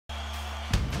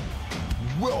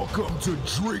Welcome to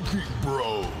Drinkin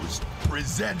Bros,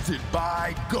 presented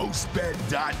by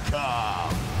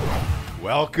GhostBed.com.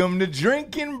 Welcome to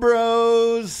Drinkin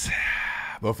Bros.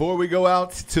 Before we go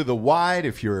out to the wide,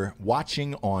 if you're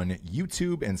watching on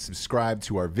YouTube and subscribe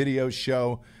to our video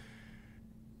show,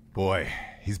 boy,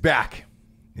 he's back.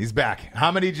 He's back.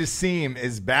 Hamidi Jassim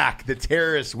is back. The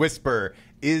terrorist whisperer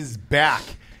is back,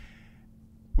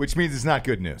 which means it's not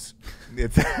good news.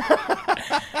 It's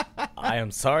I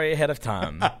am sorry ahead of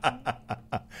time.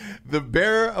 The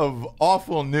bearer of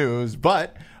awful news,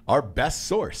 but our best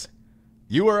source.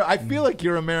 I feel like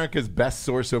you're America's best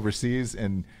source overseas,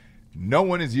 and no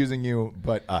one is using you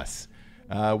but us.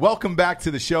 Welcome back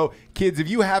to the show. Kids, if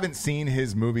you haven't seen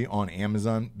his movie on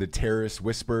Amazon, The Terrorist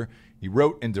Whisperer, he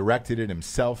wrote and directed it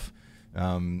himself.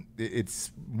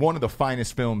 It's one of the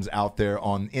finest films out there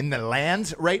in the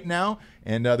land right now,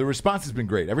 and the response has been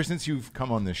great. Ever since you've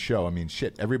come on this show, I mean,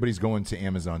 shit, everybody's going to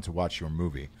Amazon to watch your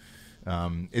movie.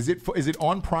 Is it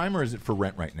on Prime or is it for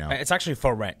rent right now? It's actually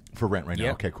for rent. For rent right now?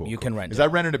 Yeah, Okay, cool. You can rent it. Because I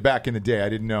rented it back in the day. I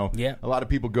didn't know. Yeah. A lot of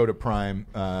people go to Prime.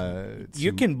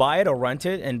 You can buy it or rent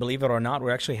it, and believe it or not,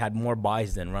 we actually had more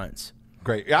buys than rents.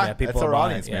 Great. Yeah, people that's our are buying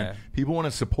audience, it, man. yeah. People want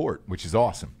to support, which is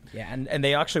awesome. Yeah, and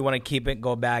they actually want to keep it,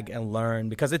 go back and learn,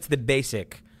 because it's the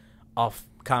basic of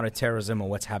counterterrorism and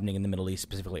what's happening in the Middle East,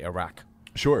 specifically Iraq.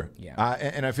 Sure. Yeah.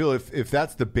 And I feel if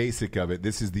that's the basic of it,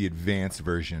 this is the advanced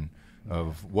version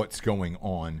of what's going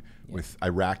on with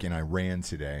Iraq and Iran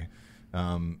today.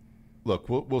 Look,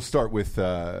 we'll start with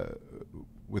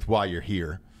why you're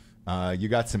here. You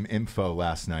got some info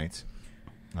last night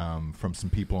from some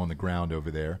people on the ground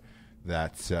over there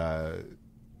that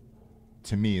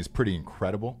to me is pretty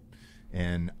incredible,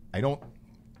 and I don't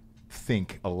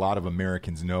think a lot of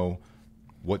Americans know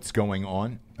what's going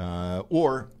on,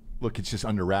 or look, it's just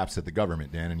under wraps at the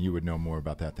government, Dan, and you would know more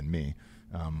about that than me.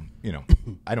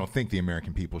 I don't think the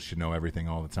American people should know everything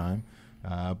all the time,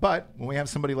 but when we have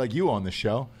somebody like you on the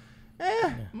show,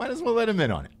 might as well let them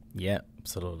in on it. Yeah,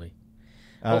 absolutely.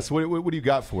 So what do you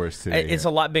got for us today? It's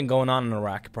a lot been going on in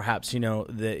Iraq. Perhaps,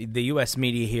 the U.S.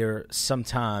 media here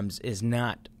sometimes is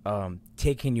not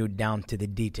taking you down to the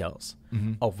details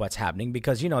of what's happening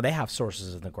because, they have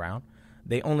sources on the ground.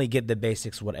 They only get the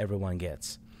basics, what everyone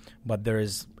gets. But there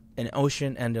is an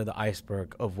ocean under the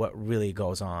iceberg of what really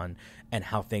goes on and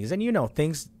how things... And,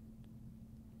 things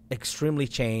extremely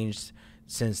changed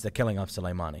since the killing of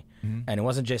Soleimani. And it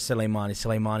wasn't just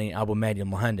Soleimani and Abu Mahdi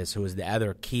al-Mohandes, who was the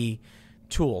other key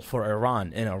tool for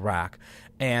Iran in Iraq,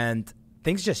 and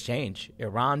things just change.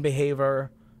 Iran behavior,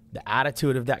 the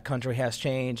attitude of that country has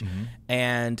changed,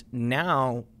 and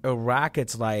now Iraq,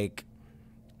 it's like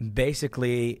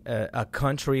basically a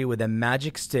country with a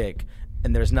magic stick,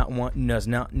 and there's not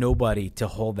nobody to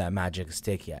hold that magic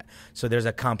stick yet. So there's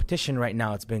a competition right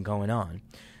now. It's been going on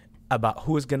about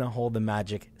who's going to hold the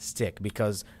magic stick,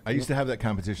 because... I used to have that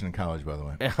competition in college, by the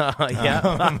way.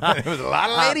 Yeah. There was a lot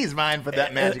of ladies vying for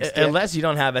that magic stick. Unless you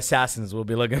don't have assassins, we'll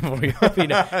be looking for you.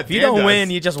 If you don't win,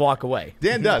 you just walk away.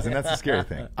 Dan does, and that's the scary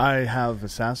thing. I have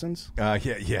assassins.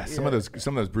 Yeah. Some of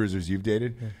those bruisers you've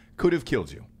dated could have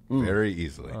killed you very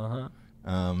easily.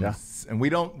 And we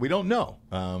don't know.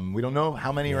 We don't know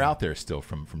how many are out there still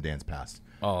from Dan's past.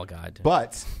 Oh God!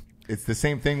 But it's the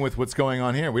same thing with what's going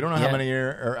on here. We don't know how many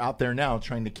are out there now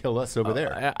trying to kill us over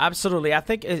there. Absolutely. I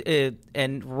think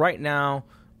and right now,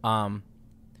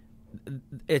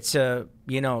 it's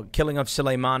killing of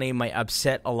Soleimani might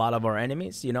upset a lot of our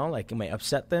enemies, like it might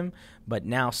upset them, but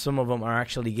now some of them are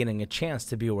actually getting a chance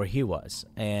to be where he was.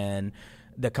 And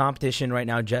the competition right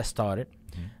now just started.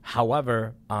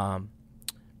 However,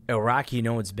 Iraq,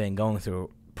 it's been going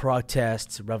through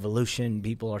protests, revolution,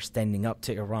 people are standing up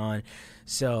to Iran.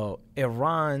 So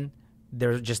Iran,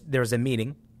 there's a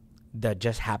meeting that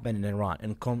just happened in Iran,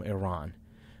 in Qom, Iran.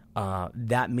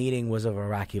 That meeting was of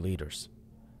Iraqi leaders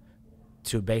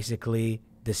to basically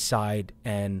decide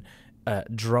and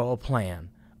draw a plan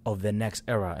of the next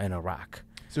era in Iraq.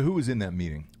 So who was in that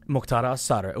meeting? Muqtada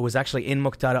al-Sadr. It was actually in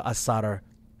Muqtada al-Sadr's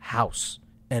house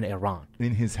in Iran.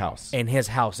 In his house? In his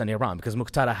house in Iran, because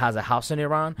Muqtada has a house in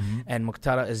Iran, and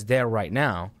Muqtada is there right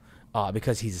now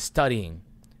because he's studying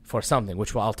for something,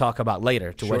 which I'll talk about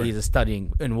later, what he's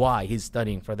studying and why he's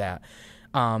studying for that.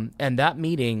 And that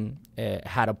meeting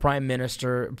had a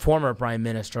former prime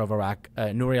minister of Iraq,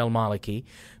 Nouri al-Maliki,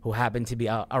 who happened to be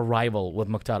a rival with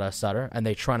Muqtada al-Sadr, and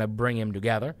they're trying to bring him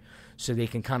together so they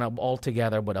can kind of all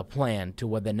together with a plan to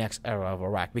what the next era of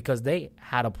Iraq, because they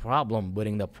had a problem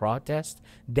putting the protest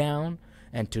down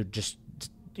and to just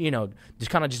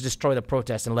kind of just destroy the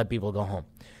protest and let people go home.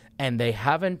 And they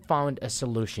haven't found a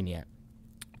solution yet.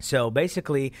 So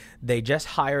basically, they just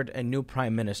hired a new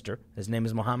prime minister. His name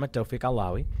is Mohammed Tawfiq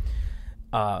Alawi.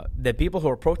 The people who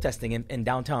are protesting in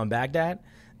downtown Baghdad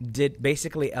did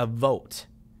basically a vote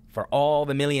for all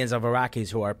the millions of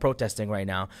Iraqis who are protesting right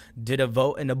now, did a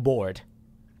vote in the board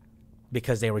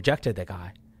because they rejected the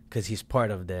guy because he's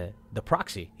part of the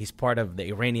proxy. He's part of the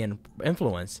Iranian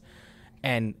influence.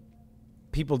 And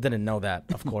people didn't know that,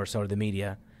 of course, or the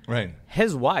media. Right.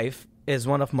 His wife is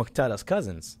one of Muqtada's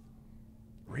cousins.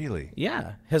 Really?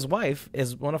 Yeah, his wife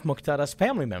is one of Muqtada's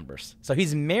family members. So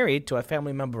he's married to a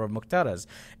family member of Muqtada's.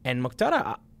 And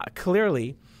Muqtada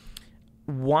clearly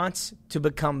wants to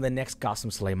become the next Qasem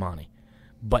Soleimani.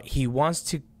 But he wants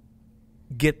to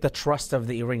get the trust of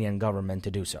the Iranian government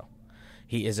to do so.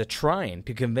 He is trying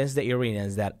to convince the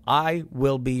Iranians that I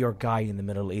will be your guy in the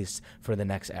Middle East for the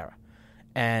next era.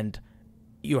 And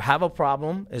you have a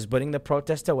problem is putting the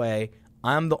protest away.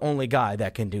 I'm the only guy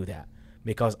that can do that.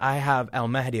 Because I have Al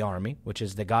Mahdi Army, which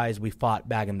is the guys we fought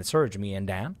back in the surge, me and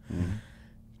Dan,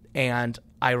 and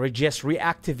I just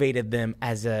reactivated them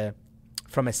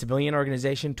from a civilian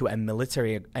organization to a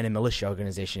military and a militia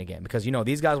organization again. Because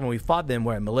these guys when we fought them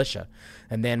were a militia,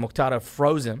 and then Muqtada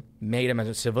froze them, made them as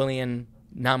a civilian,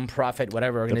 non-profit,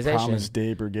 whatever organization. The Promise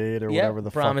Day Brigade or whatever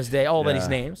the Promise fuck. Day, all these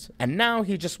names, and now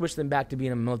he just switched them back to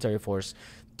being a military force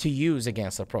to use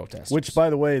against the protesters. Which, by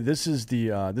the way, this is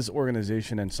this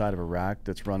organization inside of Iraq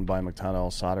that's run by Muqtada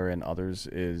al-Sadr and others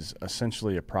is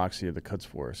essentially a proxy of the Quds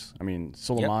Force. I mean,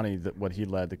 Soleimani, what he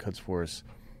led, the Quds Force,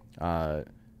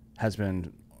 has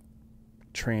been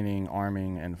training,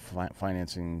 arming, and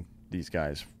financing these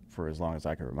guys for as long as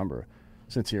I can remember,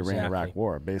 since the Iran-Iraq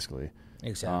war, basically.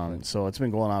 Exactly. So it's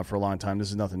been going on for a long time. This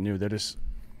is nothing new.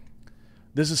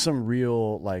 This is some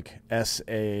real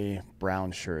SA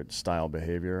brown shirt style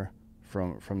behavior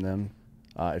from them.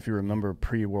 If you remember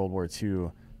pre-World War II,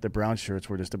 the brown shirts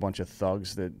were just a bunch of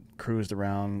thugs that cruised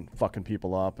around fucking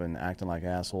people up and acting like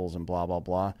assholes and blah, blah,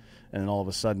 blah. And then all of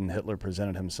a sudden Hitler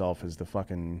presented himself as the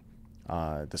fucking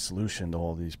the solution to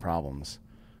all these problems.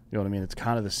 You know what I mean? It's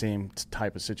kind of the same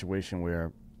type of situation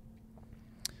where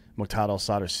Muqtada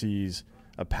al-Sadr sees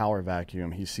a power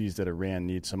vacuum. He sees that Iran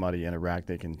needs somebody in Iraq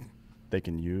they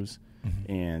can use,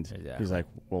 and he's like,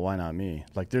 well, why not me?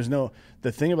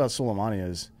 The thing about Soleimani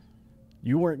is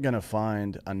you weren't going to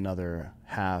find another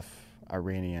half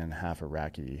Iranian, half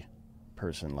Iraqi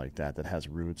person like that has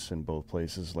roots in both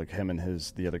places, like him and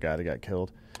the other guy that got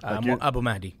killed. Abu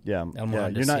Mahdi. Yeah.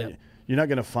 You're not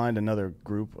going to find another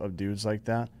group of dudes like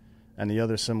that. And the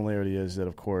other similarity is that,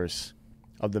 of course,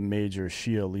 of the major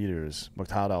Shia leaders,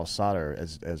 Muqtada al-Sadr,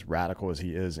 as radical as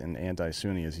he is and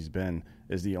anti-Sunni as he's been,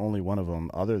 is the only one of them,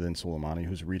 other than Soleimani,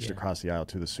 who's reached across the aisle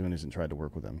to the Sunnis and tried to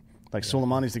work with them.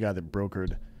 Soleimani's the guy that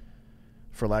brokered,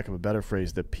 for lack of a better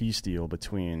phrase, the peace deal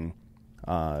between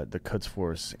the Quds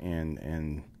Force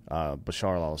and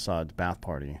Bashar al-Assad's Ba'ath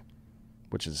Party,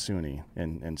 which is Sunni,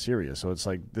 in Syria. So it's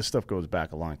like this stuff goes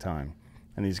back a long time.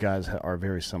 And these guys are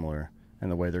very similar in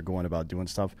the way they're going about doing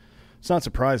stuff. It's not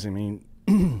surprising. I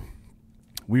mean,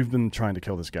 we've been trying to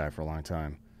kill this guy for a long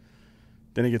time.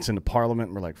 Then he gets into Parliament,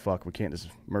 and we're like, fuck, we can't just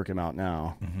murk him out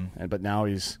now. But now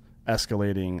he's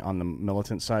escalating on the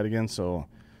militant side again, so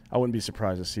I wouldn't be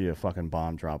surprised to see a fucking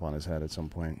bomb drop on his head at some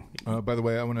point. By the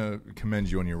way, I want to commend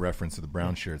you on your reference to the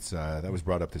brown shirts. That was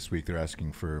brought up this week. They're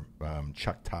asking for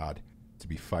Chuck Todd to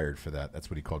be fired for that. That's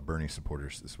what he called Bernie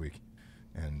supporters this week.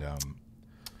 And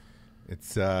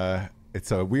it's a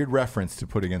weird reference to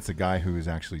put against a guy who is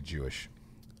actually Jewish.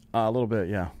 A little bit,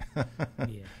 yeah.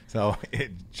 So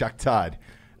Chuck Todd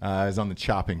is on the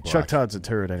chopping block. Chuck Todd's a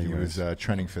turd anyway. He was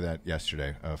trending for that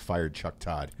yesterday. Fired Chuck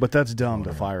Todd. But that's dumb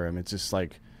to fire him. It's just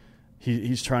like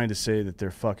he's trying to say that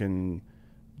they're fucking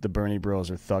the Bernie Bros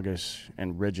are thuggish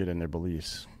and rigid in their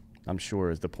beliefs. I'm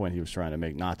sure is the point he was trying to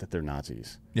make. Not that they're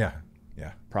Nazis. Yeah.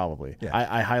 Probably. Yeah.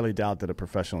 I highly doubt that a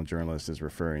professional journalist is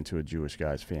referring to a Jewish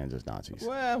guy's fans as Nazis.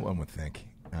 Well, one would think.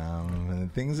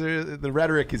 The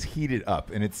rhetoric is heated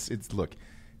up, and it's look,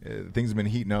 things have been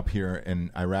heating up here in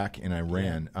Iraq and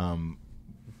Iran.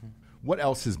 What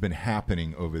else has been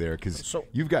happening over there? Because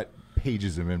you've got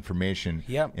pages of information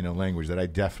in a language that I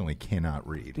definitely cannot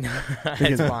read.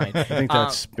 It's fine. I think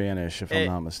that's Spanish, if I'm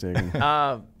not mistaken.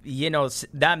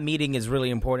 That meeting is really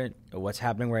important. What's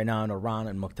happening right now in Iran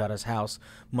and Muqtada's house.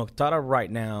 Muqtada right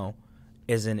now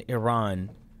is in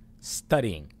Iran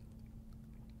studying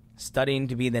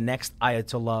to be the next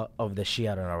Ayatollah of the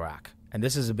Shia in Iraq. And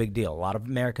this is a big deal. A lot of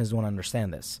Americans don't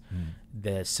understand this.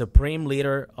 The supreme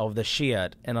leader of the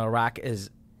Shia in Iraq is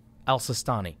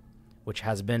al-Sistani, which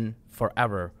has been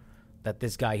forever that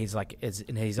this guy he's over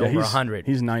 100.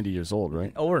 He's 90 years old,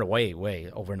 right?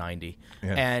 Way over 90.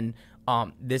 Yeah. And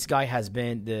this guy has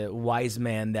been the wise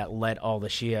man that led all the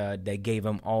Shia. They gave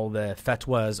him all the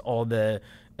fatwas, all the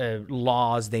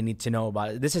laws they need to know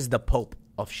about it. This is the Pope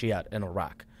of Shia in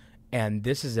Iraq. And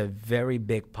this is a very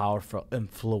big, powerful,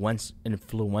 influential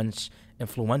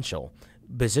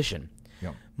position.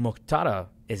 Yep. Muqtada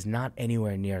is not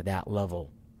anywhere near that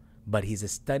level, but he's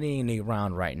studying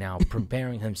Iran right now,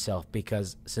 preparing himself,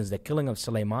 because since the killing of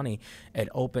Soleimani,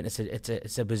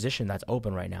 it's a position that's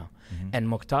open right now. And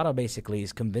Muqtada basically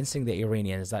is convincing the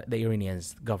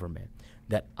Iranians government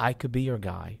that I could be your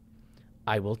guy,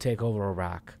 I will take over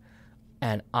Iraq,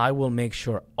 and I will make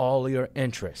sure all your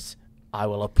interests, I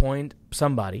will appoint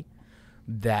somebody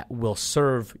that will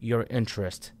serve your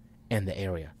interest in the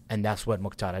area. And that's what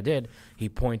Muqtada did. He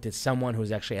appointed someone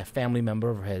who's actually a family member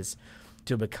of his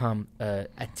to become a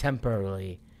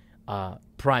temporary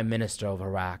prime minister of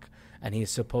Iraq, and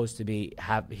he's supposed to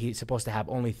have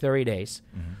only 30 days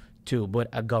to put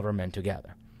a government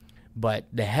together. But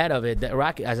the head of it, the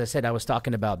Iraqi, as I said, I was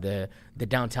talking about the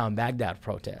downtown Baghdad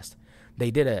protest.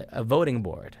 They did a voting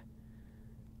board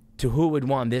to who would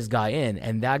want this guy in,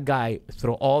 and that guy,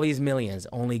 through all these millions,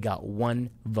 only got one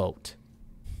vote.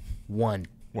 One.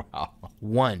 Wow.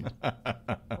 One.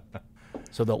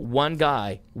 So the one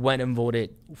guy went and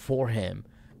voted for him,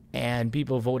 and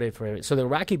people voted for him. So the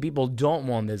Iraqi people don't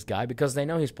want this guy because they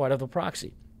know he's part of a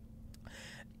proxy.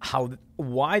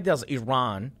 Why does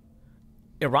Iran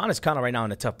is kind of right now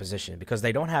in a tough position because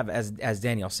they don't have, as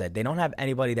Daniel said, they don't have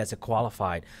anybody that's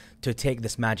qualified to take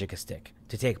this magic stick,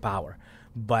 to take power.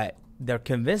 But they're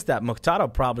convinced that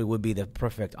Muqtada probably would be the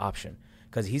perfect option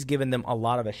because he's given them a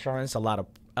lot of assurance, a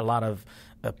lot of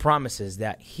promises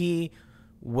that he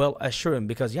will assure them.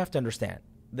 Because you have to understand,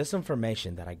 this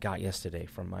information that I got yesterday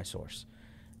from my source,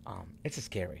 it's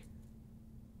scary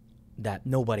that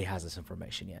nobody has this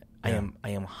information yet. Yeah.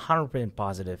 I am 100%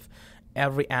 positive.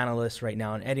 Every analyst right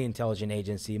now in any intelligence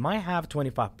agency might have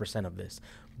 25% of this,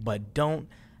 but don't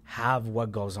have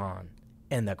what goes on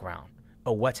in the ground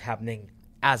or what's happening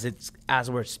as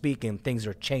we're speaking. Things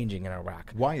are changing in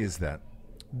Iraq. Why is that?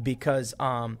 Because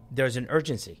there's an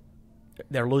urgency.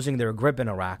 They're losing their grip in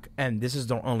Iraq, and this is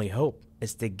their only hope,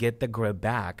 is to get the grip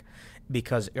back,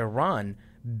 because Iran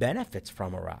benefits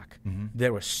from Iraq.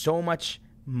 There was so much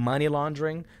money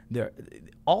laundering.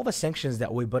 All the sanctions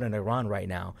that we put on Iran right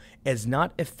now is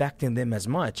not affecting them as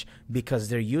much because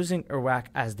they're using Iraq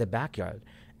as the backyard.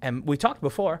 And we talked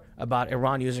before about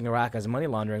Iran using Iraq as money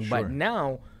laundering, Sure. but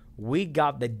now we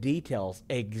got the details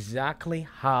exactly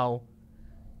how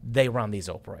they run these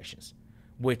operations,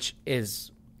 which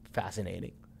is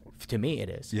fascinating. To me, it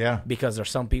is. Yeah. Because there's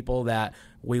some people that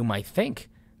we might think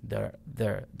they're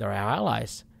our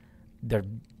allies. They're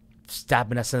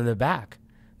stabbing us in the back.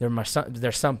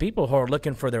 There's some people who are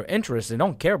looking for their interests and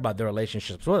don't care about their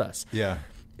relationships with us. Yeah.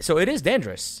 So it is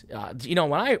dangerous.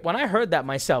 When I heard that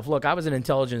myself, look, I was an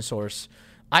intelligence source.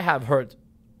 I have heard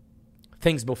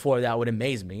things before that would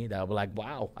amaze me. That would be like,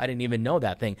 wow, I didn't even know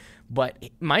that thing. But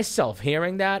myself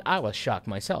hearing that, I was shocked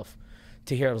myself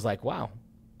to hear. I was like, wow,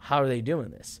 how are they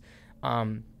doing this?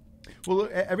 Well,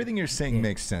 everything you're saying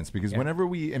makes sense because whenever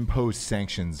we impose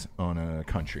sanctions on a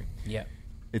country,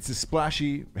 it's a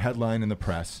splashy headline in the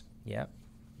press. Yeah.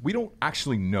 We don't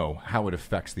actually know how it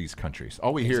affects these countries.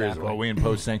 All we hear is, "Oh, we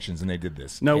imposed sanctions and they did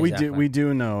this." No, Exactly. we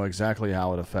do know exactly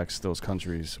how it affects those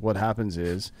countries. What happens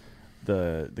is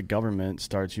the government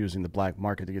starts using the black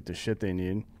market to get the shit they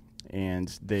need,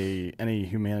 and any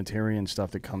humanitarian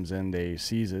stuff that comes in, they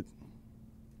seize it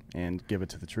and give it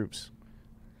to the troops.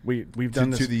 We've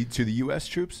done this to the U.S.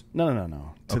 troops. No.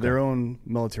 To Okay. their own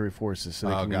military forces, so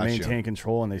they can maintain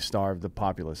control, and they starve the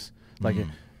populace. Like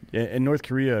in North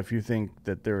Korea, if you think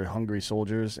that they're hungry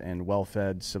soldiers and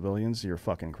well-fed civilians, you're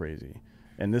fucking crazy.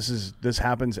 And this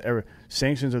happens.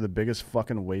 Sanctions are the biggest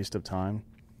fucking waste of time.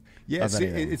 Yeah,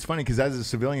 it's funny because as a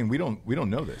civilian, we don't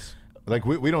know this. Like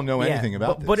we don't know anything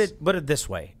about this. Put it this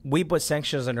way: we put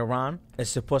sanctions on Iran. It's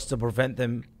supposed to prevent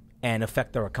them and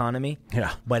affect their economy.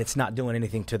 Yeah. But it's not doing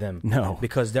anything to them. No.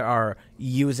 Because they are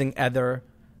using other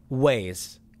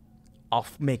ways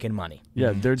of making money.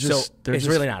 Yeah, it's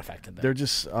really not affecting them. They're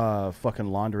just fucking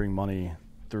laundering money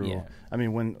through. Yeah. I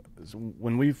mean,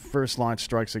 when we first launched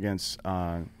strikes against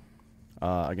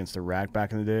Iraq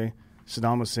back in the day,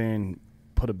 Saddam was saying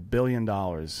put $1 billion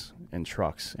in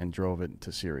trucks and drove it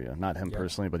to Syria. Not him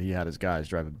personally, but he had his guys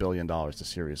drive $1 billion to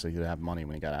Syria so he'd have money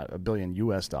when he got out. $1 billion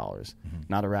US,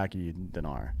 not Iraqi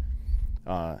dinar.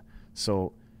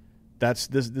 So this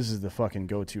is the fucking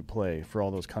go-to play for all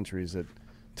those countries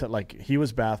that, like, he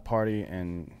was Ba'ath Party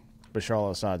and Bashar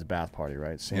al-Assad's Ba'ath Party,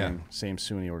 right? Same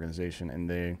Sunni organization, and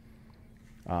they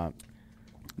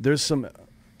there's some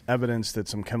evidence that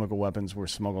some chemical weapons were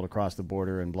smuggled across the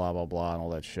border and blah blah blah and all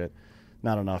that shit.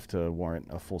 Not enough to warrant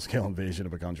a full-scale invasion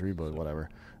of a country, but whatever.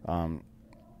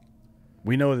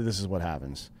 We know that this is what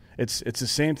happens. It's the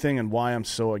same thing, and why I'm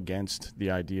so against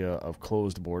the idea of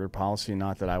closed border policy.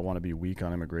 Not that I want to be weak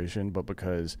on immigration, but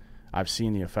because I've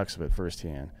seen the effects of it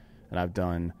firsthand, and I've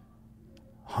done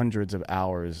hundreds of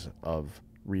hours of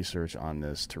research on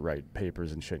this to write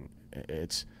papers and shit.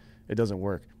 It doesn't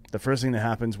work. The first thing that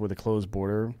happens with a closed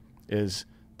border is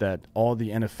that all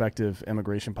the ineffective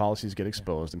immigration policies get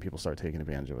exposed and people start taking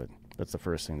advantage of it. That's the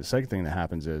first thing. The second thing that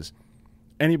happens is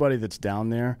anybody that's down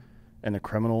there in the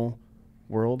criminal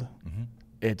world,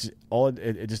 it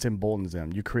just emboldens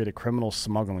them. You create a criminal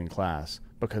smuggling class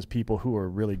because people who are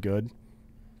really good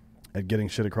at getting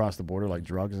shit across the border, like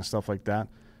drugs and stuff like that,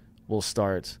 will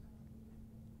start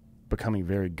becoming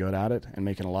very good at it and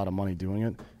making a lot of money doing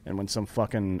it. And when some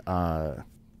fucking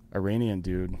Iranian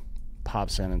dude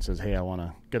pops in and says, hey, I want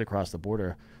to get across the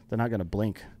border, they're not going to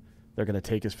blink. They're going to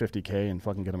take his $50K and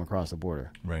fucking get him across the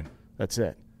border. Right. That's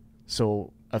it.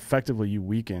 So effectively you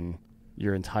weaken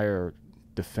your entire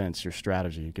defense, your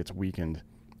strategy gets weakened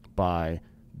by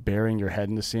burying your head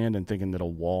in the sand and thinking that a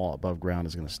wall above ground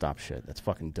is going to stop shit. That's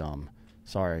fucking dumb.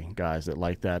 Sorry, guys that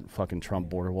like that fucking Trump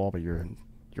border wall, but you're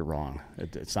wrong.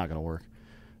 It's not going to work.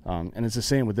 And it's the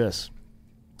same with this.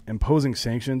 Imposing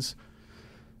sanctions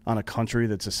on a country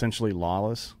that's essentially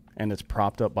lawless and it's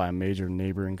propped up by a major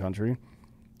neighboring country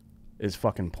is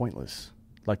fucking pointless.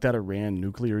 Like that Iran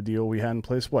nuclear deal we had in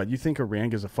place. What, you think Iran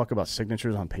gives a fuck about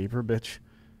signatures on paper, bitch?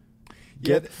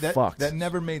 Get fucked. That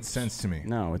never made sense to me.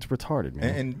 No, it's retarded,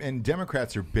 man. And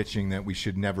Democrats are bitching that we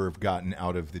should never have gotten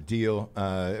out of the deal.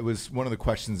 It was one of the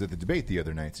questions at the debate the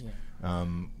other night,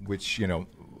 which,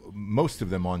 most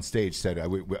of them on stage said,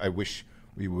 I wish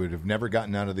we would have never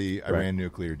gotten out of the Iran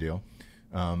nuclear deal.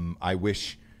 I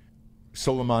wish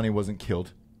Soleimani wasn't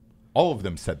killed. All of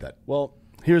them said that. Well,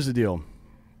 here's the deal.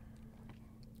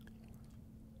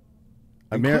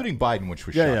 Including Biden, which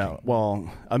was shocking. Yeah.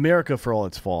 Well, America, for all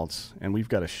its faults, and we've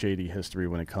got a shady history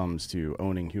when it comes to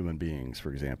owning human beings,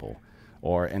 for example,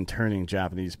 or interning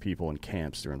Japanese people in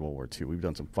camps during World War II. We've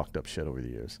done some fucked up shit over the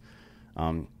years.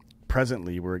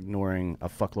 Presently, we're ignoring a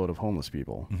fuckload of homeless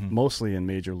people, mostly in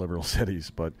major liberal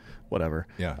cities, but whatever.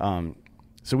 Yeah.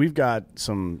 So we've got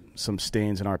some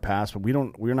stains in our past, but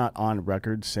we're not on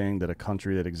record saying that a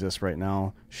country that exists right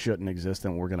now shouldn't exist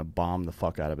and we're going to bomb the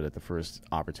fuck out of it at the first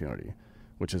opportunity,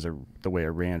 which is the way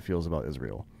Iran feels about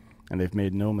Israel. And they've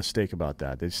made no mistake about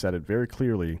that. They've said it very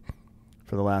clearly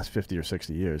for the last 50 or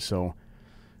 60 years. So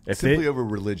if simply over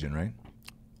religion, right?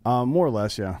 More or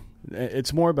less, yeah.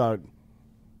 It's more about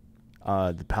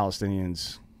the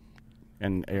Palestinians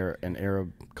and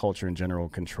Arab culture in general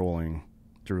controlling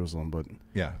Jerusalem. But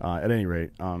at any rate,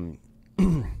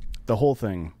 the whole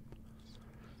thing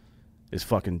is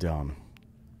fucking dumb.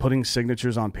 Putting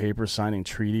signatures on paper, signing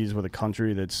treaties with a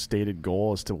country that's stated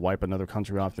goal is to wipe another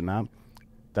country off the map,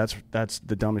 that's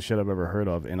the dumbest shit I've ever heard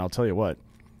of. And I'll tell you what,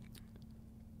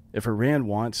 if Iran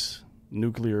wants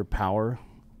nuclear power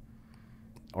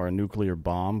or a nuclear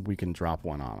bomb, we can drop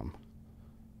one on them.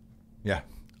 Yeah.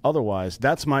 Otherwise,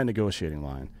 that's my negotiating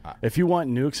line. If you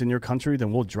want nukes in your country,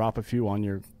 then we'll drop a few on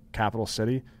your capital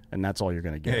city, and that's all you're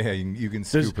going to get. Yeah, you can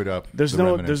scoop it up. There's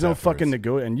no fucking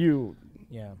and you,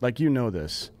 Yeah. like, you know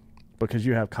this because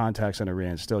you have contacts in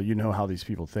Iran still. You know how these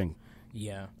people think.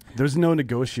 Yeah. There's no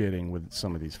negotiating with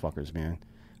some of these fuckers, man.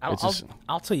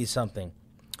 I'll tell you something.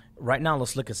 Right now,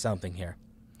 let's look at something here.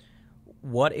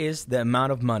 What is the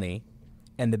amount of money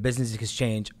and the business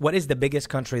exchange? What is the biggest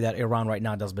country that Iran right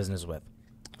now does business with?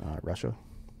 Russia.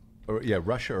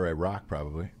 Russia or Iraq,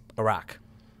 probably. Iraq.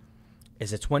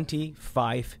 Is it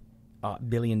 $25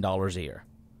 billion a year?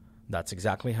 That's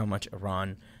exactly how much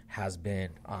Iran has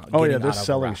been they're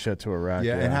selling Iraq. Shit to Iraq.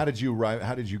 Yeah, and how did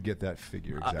you get that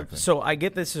figure exactly? So I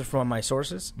get this from my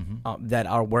sources that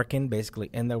are working basically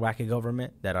in the Iraqi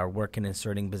government, that are working in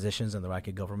certain positions in the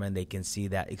Iraqi government. They can see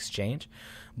that exchange,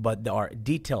 but there are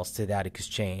details to that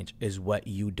exchange is what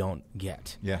you don't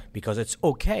get. Yeah, because it's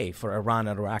okay for Iran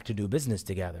and Iraq to do business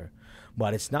together,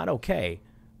 but it's not okay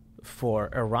for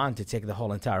Iran to take the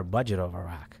whole entire budget of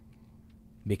Iraq,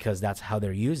 because that's how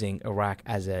they're using Iraq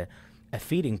as a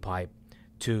feeding pipe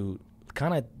to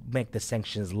kind of make the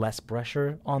sanctions less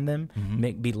pressure on them,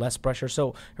 be less pressure.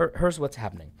 So here's what's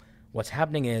happening. What's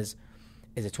happening is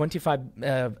a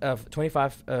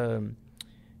 $25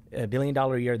 billion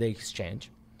a year they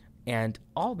exchange, and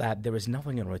all that, there is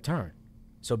nothing in return.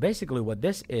 So basically what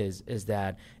this is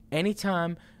that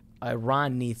anytime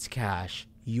Iran needs cash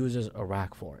uses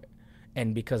Iraq for it.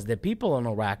 And because the people in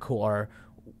Iraq who are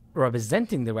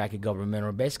representing the Iraqi government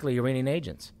are basically Iranian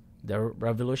agents. They're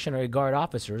Revolutionary Guard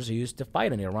officers who used to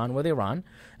fight in Iran with Iran,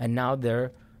 and now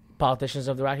they're politicians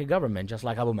of the Iraqi government, just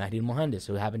like Abu Mahdi al-Muhandis,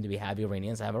 who happened to be half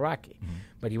Iranian, half Iraqi.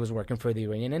 But he was working for the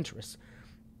Iranian interests.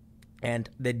 And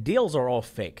the deals are all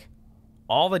fake.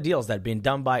 All the deals that have been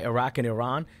done by Iraq and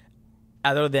Iran,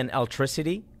 other than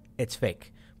electricity, it's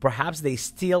fake. Perhaps they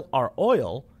steal our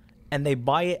oil and they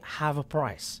buy it half a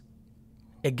price.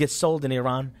 It gets sold in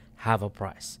Iran half a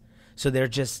price. So they're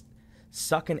just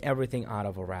sucking everything out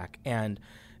of Iraq. And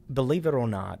believe it or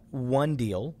not, one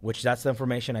deal, which that's the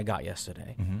information I got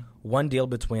yesterday, one deal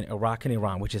between Iraq and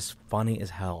Iran, which is funny as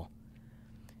hell,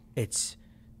 it's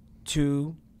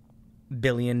 $2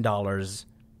 billion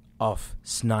of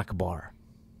snack bar,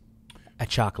 a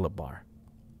chocolate bar.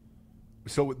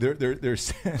 So they're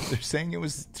saying it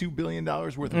was $2 billion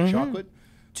worth of chocolate?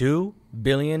 $2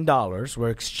 billion were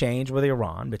exchanged with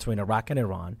Iran, between Iraq and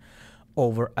Iran,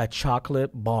 over a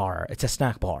chocolate bar. It's a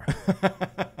snack bar.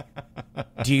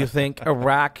 Do you think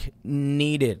Iraq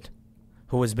needed,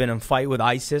 who has been in fight with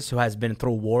ISIS, who has been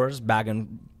through wars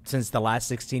since the last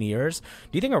 16 years,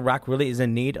 do you think Iraq really is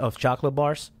in need of chocolate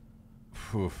bars?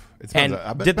 And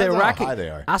did the Iraqis, how high they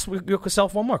are. Ask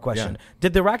yourself one more question. Yeah.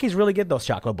 Did the Iraqis really get those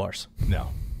chocolate bars? No.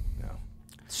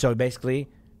 So basically,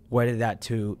 where did that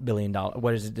 $2 billion,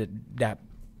 what is it, that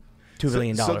 $2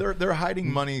 billion? So they're hiding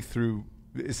money through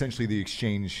essentially the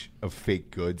exchange of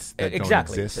fake goods that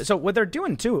exactly. don't exist. So what they're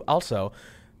doing too, also,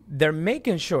 they're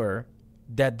making sure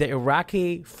that the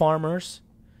Iraqi farmers,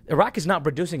 Iraq is not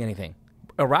producing anything.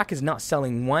 Iraq is not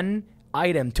selling one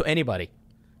item to anybody.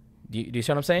 Do you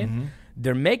see what I'm saying?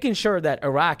 They're making sure that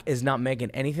Iraq is not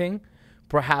making anything.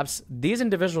 Perhaps these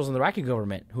individuals in the Iraqi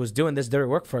government who's doing this dirty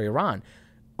work for Iran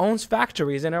owns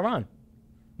factories in Iran.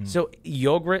 So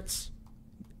yogurts,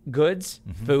 goods,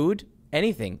 food,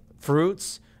 anything,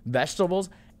 fruits, vegetables,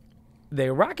 the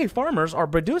Iraqi farmers are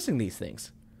producing these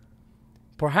things.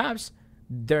 Perhaps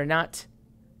they're not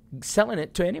selling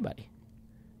it to anybody.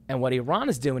 And what Iran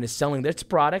is doing is selling its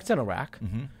products in Iraq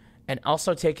and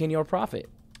also taking your profit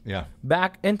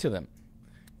back into them.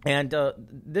 And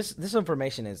this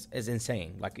information is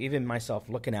insane. Like, even myself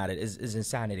looking at it is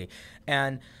insanity.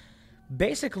 And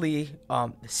basically,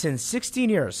 since 16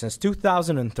 years, since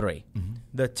 2003,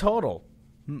 the total,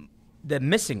 the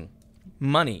missing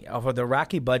money of the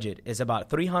Iraqi budget is about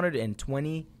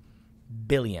 $320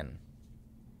 billion.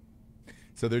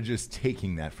 So they're just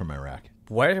taking that from Iraq.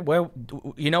 Where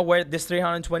you know where this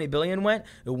 $320 billion went?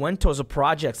 It went towards the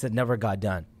projects that never got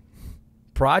done.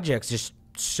 Projects, just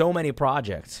so many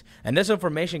projects. And this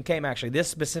information came, actually, this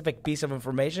specific piece of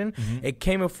information, it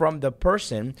came from the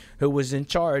person who was in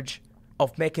charge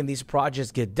of making these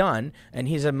projects get done, and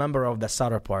he's a member of the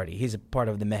Sadr party. He's a part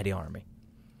of the Mahdi army.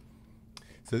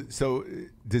 So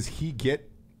does he get,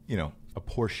 a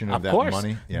portion of that course.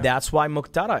 money? Yeah. That's why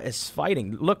Muqtada is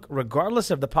fighting. Look, regardless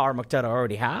of the power Muqtada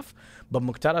already have, but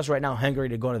Muqtada is right now hungry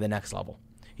to go to the next level.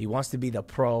 He wants to be the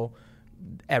pro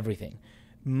everything.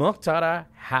 Muqtada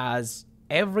has,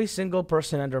 every single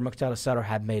person under Muqtada Sadr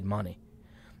have made money.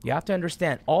 You have to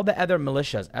understand, all the other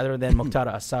militias other than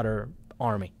Muqtada Sadr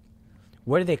army,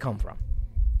 where did they come from?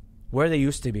 Where they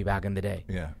used to be back in the day.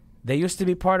 Yeah. They used to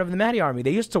be part of the Mahdi army.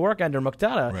 They used to work under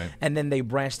Muqtada, right. And then they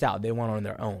branched out. They went on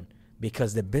their own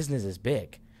because the business is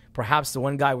big. Perhaps the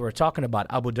one guy we were talking about,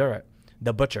 Abu Dur,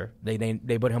 the butcher, they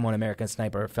put him on American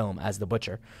Sniper film as the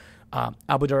butcher.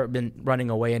 Abu Dur had been running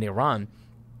away in Iran,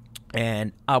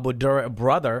 and Abu Dur,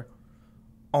 brother,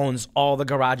 owns all the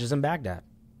garages in Baghdad.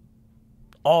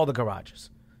 All the garages.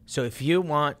 So if you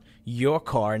want your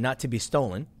car not to be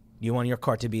stolen, you want your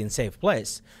car to be in a safe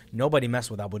place, nobody mess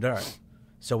with Abu Dur.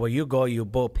 So where you go, you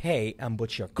both pay and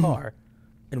put your car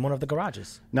in one of the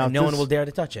garages. Now, and no one will dare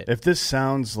to touch it. If this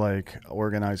sounds like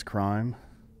organized crime,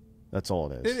 that's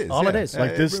all it is. It is. All it is.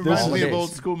 Like this reminds me is- of old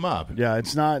school mob. Yeah,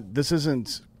 it's not. This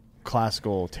isn't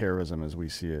classical terrorism as we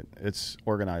see it. It's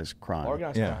organized crime.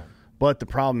 Organized Yeah. crime. But the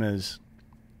problem is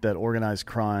that organized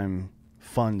crime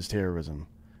funds terrorism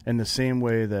in the same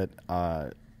way that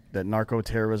that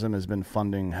narco-terrorism has been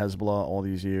funding Hezbollah all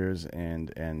these years,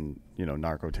 and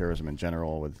narco-terrorism in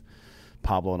general with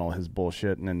Pablo and all his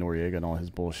bullshit, and then Noriega and all his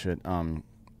bullshit.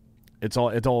 It's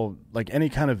all like any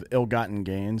kind of ill-gotten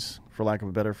gains, for lack of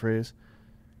a better phrase,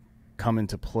 come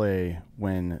into play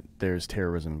when there's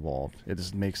terrorism involved. It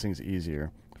just makes things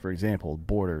easier. For example,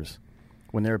 borders.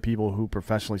 When there are people who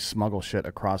professionally smuggle shit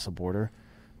across the border,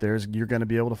 you're going to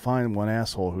be able to find one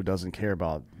asshole who doesn't care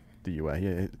about the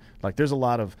U.S. Like, there's a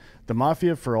lot of the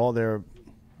mafia, for all their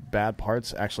bad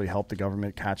parts, actually helped the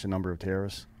government catch a number of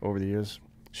terrorists over the years.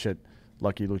 Shit,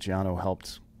 Lucky Luciano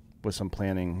helped with some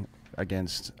planning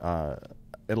against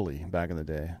Italy back in the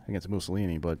day, against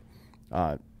Mussolini. But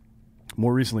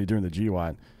more recently, during the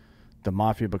GWAT, the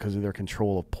mafia, because of their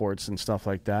control of ports and stuff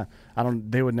like that,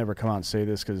 they would never come out and say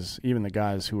this, because even the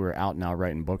guys who are out now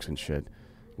writing books and shit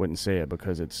wouldn't say it,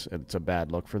 because it's a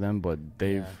bad look for them. But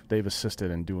they've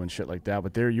assisted in doing shit like that.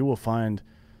 But there you will find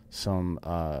some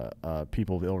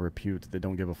people of ill repute that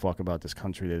don't give a fuck about this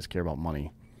country. They just care about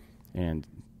money, and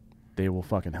they will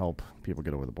fucking help people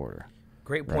get over the border.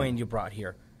 Great point you brought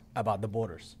here about the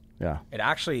borders. Yeah. It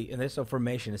actually, in this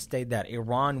information, it stated that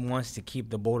Iran wants to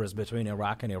keep the borders between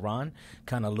Iraq and Iran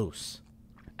kind of loose.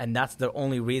 And that's the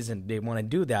only reason they want to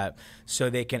do that, so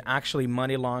they can actually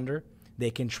money launder.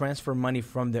 They can transfer money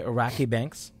from the Iraqi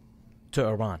banks to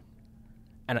Iran.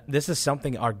 And this is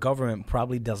something our government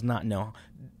probably does not know.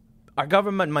 Our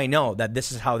government might know that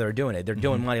this is how they're doing it. They're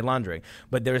doing money laundering.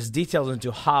 But there's details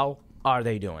into how are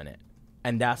they doing it.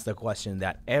 And that's the question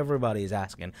that everybody is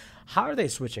asking. How are they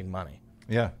switching money?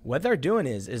 Yeah. What they're doing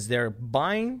is they're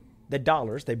buying the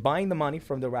dollars, they're buying the money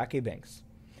from the Iraqi banks,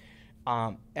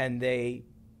 and they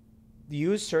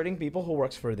use certain people who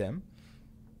works for them,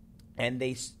 and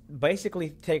they basically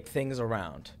take things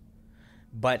around.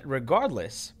 But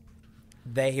regardless,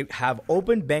 they have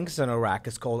open banks in Iraq.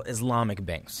 It's called Islamic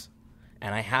banks.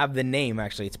 And I have the name,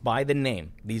 actually. It's by the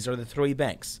name. These are the 3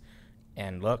 banks.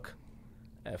 And look,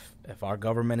 if our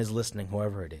government is listening,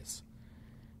 whoever it is,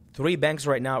 3 banks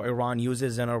right now Iran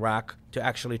uses in Iraq to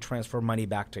actually transfer money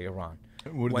back to Iran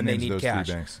What are the names of those 3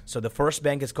 banks? So the first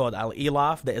bank is called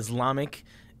Al-Ilaf, the Islamic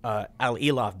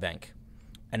Al-Ilaf Bank.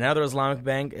 Another Islamic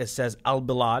bank, it says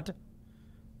Al-Bilad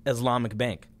Islamic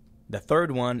Bank. The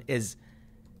third one is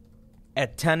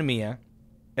At-Tanmiya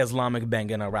Islamic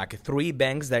Bank in Iraq. 3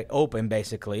 banks that open,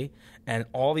 basically, and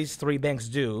all these 3 banks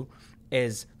do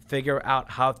is figure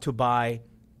out how to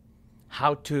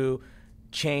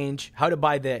change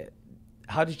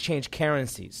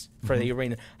currencies for the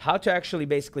Iranian, how to actually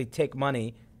basically take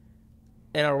money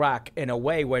in Iraq in a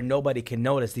way where nobody can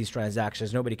notice these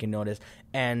transactions, nobody can notice,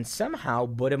 and somehow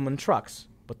put them in trucks,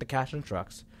 put the cash in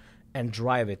trucks, and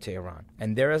drive it to Iran.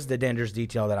 And there is the dangerous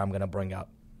detail that I'm going to bring up.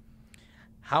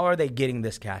 How are they getting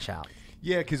this cash out?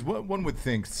 Yeah, because one would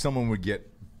think someone would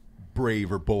get brave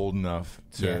or bold enough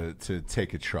to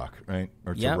take a truck, right?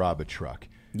 Or to rob a truck.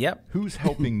 Yep. Who's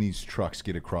helping these trucks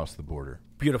get across the border?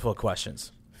 Beautiful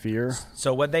questions. Fear.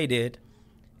 So what they did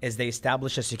is they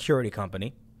established a security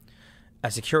company.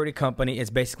 A security company is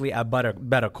basically a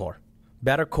Badr Corps.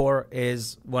 Badr Corps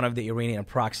is one of the Iranian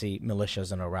proxy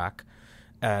militias in Iraq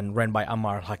and run by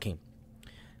Ammar al-Hakim.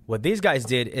 What these guys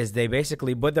did is they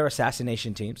basically put their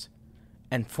assassination teams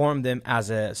and formed them as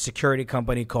a security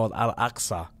company called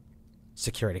Al-Aqsa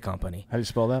Security Company. How do you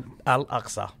spell that?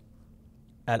 Al-Aqsa.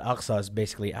 Al-Aqsa is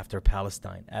basically after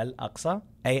Palestine. Al-Aqsa,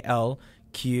 A-L-A-Q-U-S-A.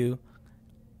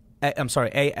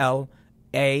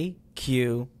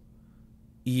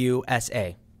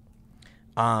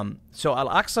 So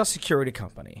Al-Aqsa Security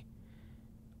Company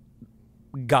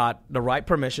got the right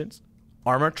permissions,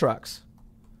 armored trucks,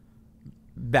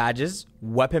 badges,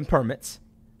 weapon permits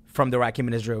from the Iraqi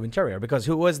Ministry of Interior. Because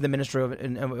who was the Ministry of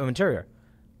Interior?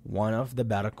 One of the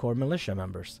Badr Corps militia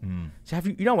members. So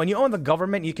when you own the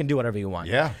government, you can do whatever you want.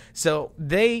 Yeah. So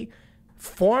they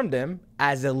formed them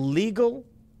as a legal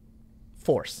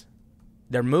force.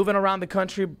 They're moving around the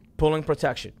country, pulling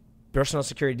protection, personal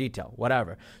security detail,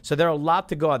 whatever. So they're allowed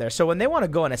to go out there. So when they want to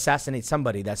go and assassinate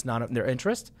somebody that's not in their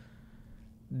interest,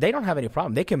 they don't have any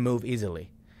problem. They can move easily.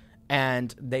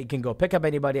 And they can go pick up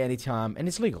anybody anytime, and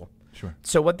it's legal. Sure.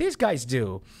 So what these guys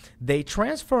do, they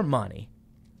transfer money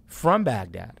from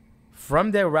Baghdad,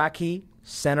 from the Iraqi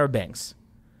center banks.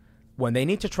 When they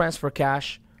need to transfer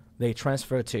cash, they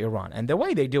transfer it to Iran. And the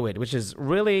way they do it, which is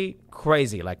really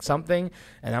crazy, like something,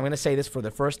 and I'm going to say this for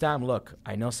the first time, look,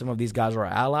 I know some of these guys are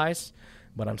our allies,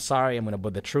 but I'm sorry, I'm going to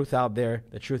put the truth out there.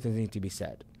 The truth needs to be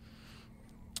said.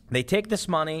 They take this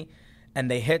money, and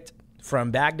they hit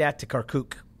from Baghdad to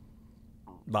Kirkuk.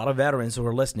 A lot of veterans who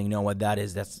are listening know what that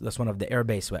is. That's one of the air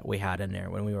base that we had in there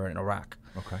when we were in Iraq.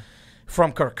 Okay.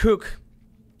 From Kirkuk,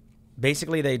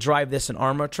 basically they drive this in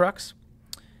armored trucks.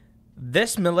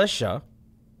 This militia,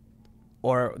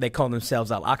 or they call themselves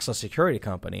Al-Aqsa Security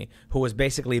Company, who was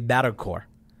basically Badr Corps.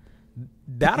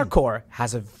 Badr Corps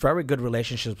has a very good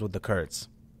relationship with the Kurds.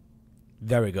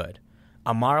 Very good.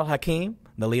 Ammar al-Hakim,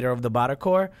 the leader of the Badr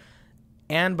Corps,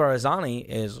 and Barzani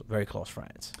is very close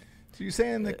friends. So you're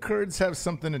saying the Kurds have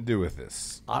something to do with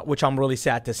this? Which I'm really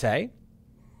sad to say.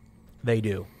 They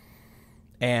do.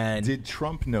 And did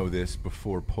Trump know this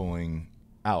before pulling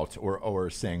out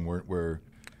or saying we're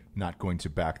not going to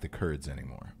back the Kurds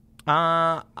anymore?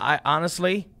 I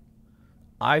honestly,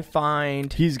 I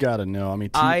find He's got to know. I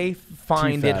mean, I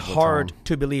find it T-Fat will hard tell him.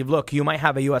 to believe. Look, you might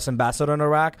have a U.S. ambassador in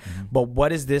Iraq, but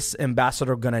what is this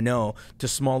ambassador going to know to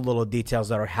small little details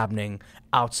that are happening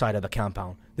outside of the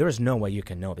compound? There is no way you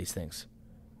can know these things.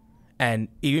 And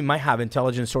you might have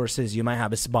intelligence sources, you might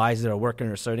have spies that are working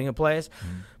or starting a place,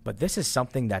 but this is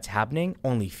something that's happening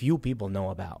only few people know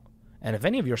about. And if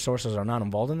any of your sources are not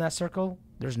involved in that circle,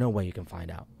 there's no way you can find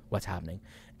out what's happening.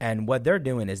 And what they're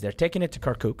doing is they're taking it to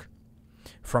Kirkuk,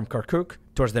 from Kirkuk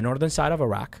towards the northern side of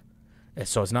Iraq.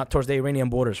 So it's not towards the Iranian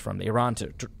borders from the Iran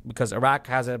because Iraq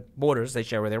has borders they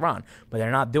share with Iran, but they're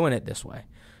not doing it this way.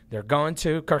 They're going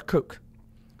to Kirkuk,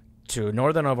 to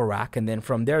northern of Iraq, and then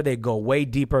from there they go way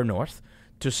deeper north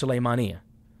to Sulaymaniyah.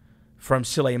 From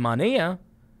Sulaymaniyah,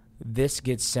 this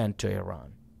gets sent to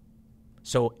Iran.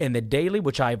 So in the daily,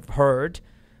 which I've heard,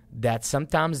 that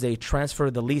sometimes they transfer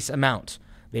the least amount.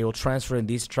 They will transfer in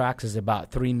these tracks is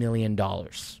about $3 million.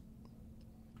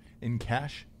 In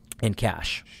cash? In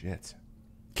cash. Shit.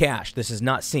 Cash. This is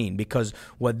not seen because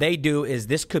what they do is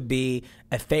this could be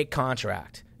a fake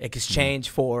contract, exchange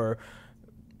for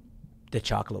the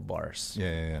chocolate bars.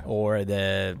 Yeah. Or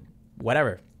the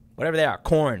whatever they are,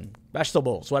 corn,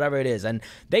 vegetables, whatever it is. And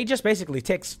they just basically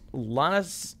take a lot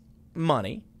of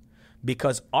money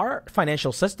because our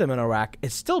financial system in Iraq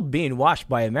is still being watched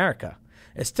by America.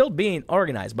 It's still being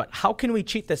organized. But how can we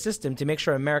cheat the system to make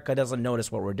sure America doesn't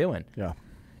notice what we're doing? Yeah.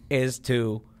 Is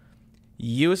to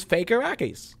use fake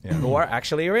Iraqis who are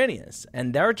actually Iranians.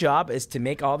 And their job is to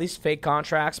make all these fake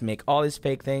contracts, make all these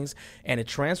fake things, and to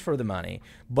transfer the money.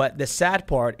 But the sad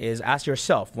part is, ask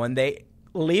yourself, when they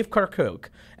leave Kirkuk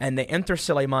and they enter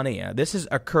Sulaymaniyah, this is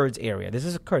a Kurds area. This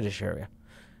is a Kurdish area.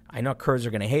 I know Kurds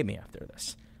are going to hate me after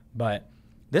this, but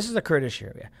this is a Kurdish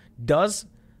area. Does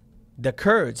the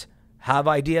Kurds have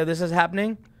idea this is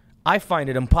happening? I find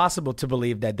it impossible to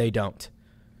believe that they don't.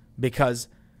 Because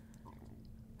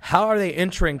how are they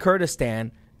entering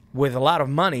Kurdistan with a lot of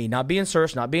money, not being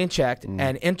searched, not being checked,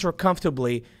 and enter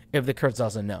comfortably if the Kurds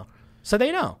doesn't know? So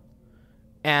they know.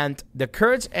 And the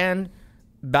Kurds and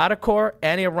Batakor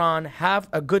and Iran have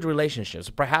a good relationship.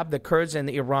 So perhaps the Kurds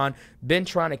and Iran been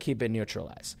trying to keep it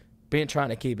neutralized, been trying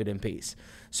to keep it in peace.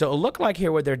 So it look like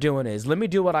here what they're doing is, let me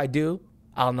do what I do,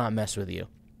 I'll not mess with you,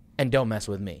 and don't mess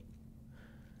with me.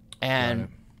 And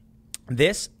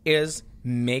this is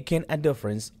making a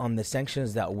difference on the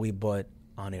sanctions that we put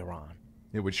on Iran.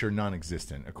 Yeah, which are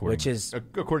non-existent, according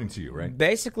to you, right?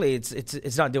 Basically,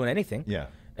 it's not doing anything. Yeah.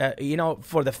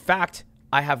 For the fact,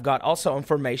 I have got also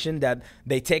information that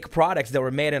they take products that were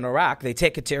made in Iraq, they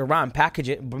take it to Iran, package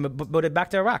it, put it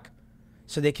back to Iraq.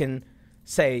 So they can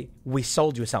say, we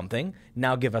sold you something,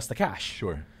 now give us the cash.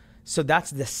 Sure. So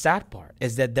that's the sad part,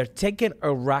 is that they're taking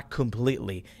Iraq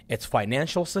completely, its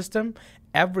financial system,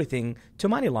 everything, to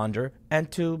money launder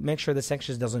and to make sure the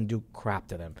sanctions doesn't do crap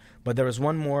to them. But there is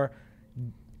one more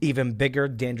even bigger,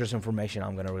 dangerous information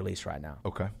I'm going to release right now.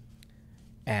 Okay.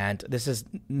 And this is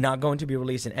not going to be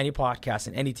released in any podcast,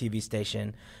 in any TV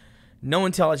station. No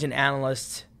intelligent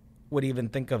analyst would even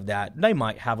think of that. They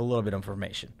might have a little bit of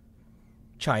information.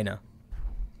 China.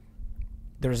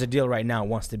 There's a deal right now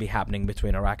wants to be happening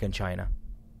between Iraq and China.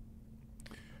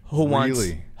 Who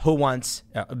wants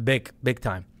big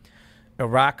time?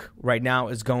 Iraq right now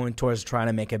is going towards trying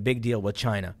to make a big deal with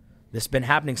China. This has been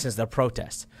happening since the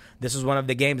protests. This is one of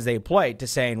the games they played to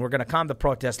saying, we're going to calm the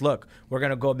protests. Look, we're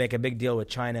going to go make a big deal with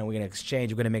China, and we're going to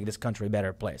exchange. We're going to make this country a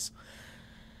better place.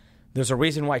 There's a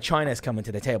reason why China is coming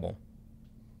to the table.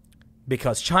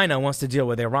 Because China wants to deal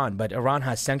with Iran, but Iran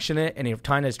has sanctioned it, and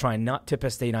China is trying not to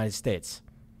piss the United States.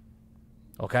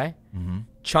 Okay? Mm-hmm.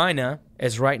 China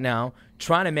is right now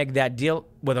trying to make that deal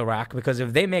with Iraq, because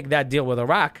if they make that deal with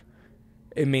Iraq,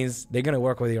 it means they're going to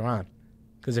work with Iran.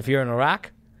 Because if you're in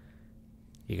Iraq,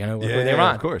 you're going to work with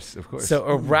Iran. Of course. So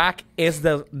Iraq is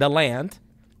the land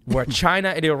where China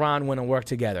and Iran want to work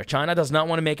together. China does not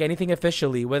want to make anything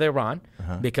officially with Iran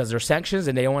because there's sanctions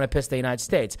and they don't want to piss the United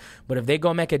States. But if they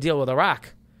go make a deal with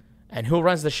Iraq, and who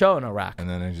runs the show in Iraq? And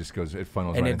then it just goes, it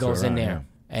funnels and right it into goes Iran, in there. yeah.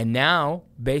 And now,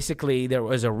 basically, there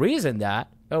was a reason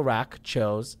that Iraq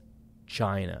chose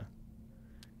China.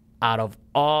 Out of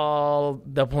all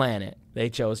the planet, they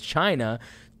chose China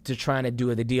to try to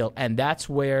do the deal. And that's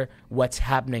where what's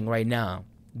happening right now,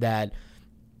 that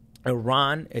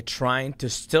Iran is trying to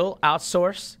still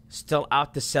outsource, still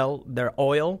out to sell their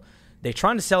oil. They're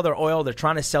trying to sell their oil. They're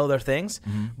trying to sell their things.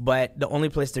 But the only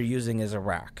place they're using is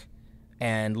Iraq.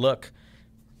 And look,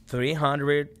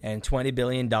 $320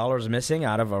 billion missing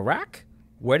out of Iraq.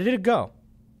 Where did it go?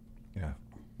 Yeah.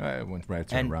 It went right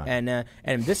to Iran.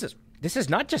 And this is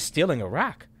not just stealing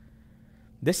Iraq.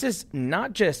 This is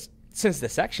not just since the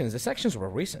sections were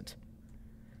recent.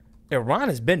 Iran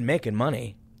has been making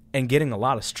money and getting a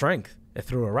lot of strength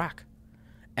through Iraq.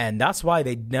 And that's why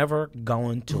they never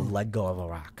going to let go of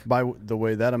Iraq. By the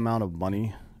way, that amount of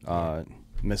money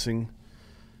missing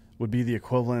would be the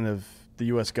equivalent of the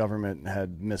U.S. government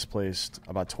had misplaced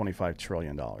about $25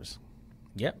 trillion.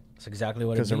 Yep, that's exactly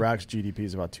what it is. Because Iraq's GDP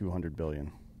is about $200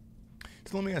 billion.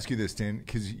 So let me ask you this, Dan,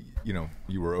 because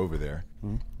you were over there.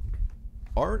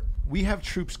 Mm-hmm. We have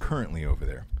troops currently over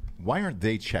there. Why aren't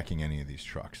they checking any of these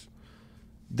trucks?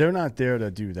 They're not there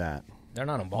to do that. They're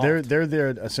not involved. They're there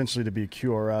essentially to be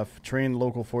QRF, train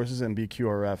local forces, and be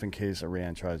QRF in case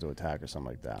Iran tries to attack or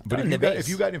something like that. But if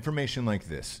you got information like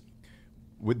this,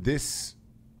 would this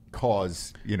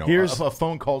cause a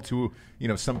phone call to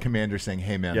some commander saying,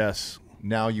 "Hey, man, yes,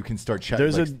 now you can start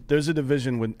checking"? There's a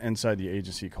division inside the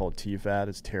agency called TFAD.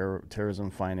 It's Terrorism,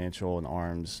 Financial, and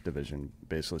Arms Division,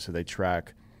 basically. So they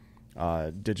track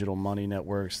digital money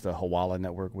networks, the Hawala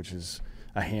network, which is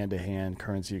a hand-to-hand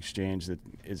currency exchange that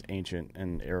is ancient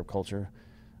in Arab culture.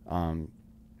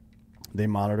 They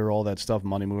monitor all that stuff,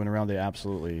 money moving around. They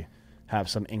absolutely have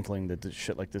some inkling that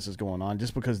shit like this is going on.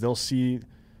 Just because they'll see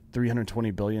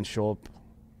 $320 billion show up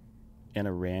in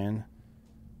Iran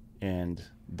and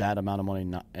that amount of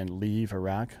money and leave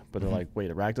Iraq, but they're like,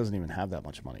 wait, Iraq doesn't even have that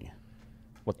much money.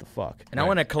 What the fuck? And I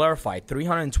want to clarify,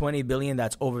 $320 billion,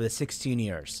 that's over the 16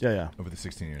 years. Yeah. Over the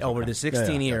 16 years. Over the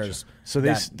 16 years. Gotcha. So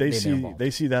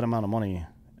they see that amount of money,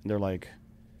 and they're like,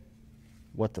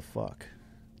 what the fuck?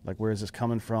 Like, where is this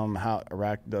coming from? How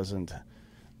Iraq doesn't...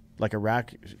 Like,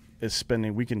 Iraq is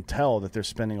spending... We can tell that they're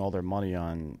spending all their money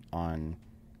on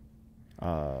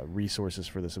resources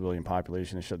for the civilian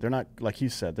population and shit. They're not, like he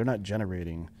said, they're not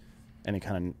generating any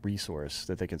kind of resource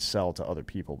that they can sell to other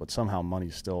people, but somehow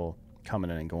money's still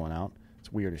coming in and going out.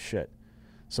 It's weird as shit.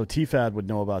 So TFAD would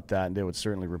know about that, and they would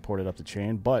certainly report it up the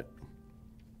chain. But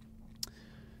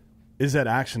is that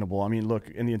actionable? I mean, look,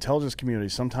 in the intelligence community,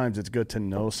 sometimes it's good to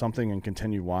know something and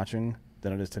continue watching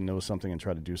than it is to know something and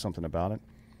try to do something about it.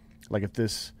 Like if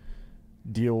this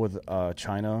deal with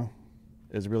China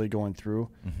is really going through,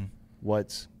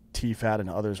 what TFAD and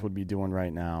others would be doing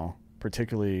right now,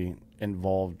 particularly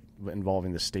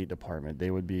involving the State Department, they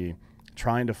would be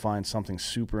trying to find something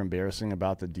super embarrassing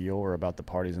about the deal or about the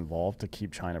parties involved to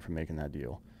keep China from making that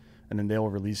deal. And then they'll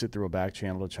release it through a back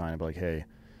channel to China, be like, hey,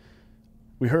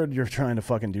 we heard you're trying to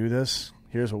fucking do this.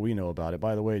 Here's what we know about it.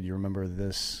 By the way, do you remember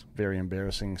this very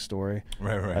embarrassing story?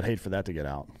 Right. I'd hate for that to get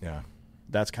out. Yeah.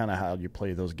 That's kind of how you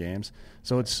play those games.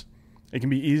 So it can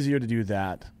be easier to do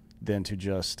that than to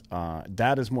just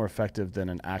that is more effective than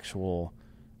an actual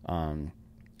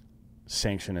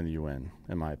sanction in the UN,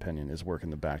 in my opinion, is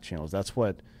working the back channels. That's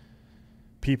what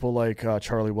people like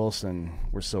Charlie Wilson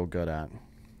were so good at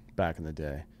back in the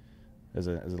day as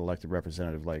an elected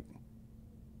representative. Like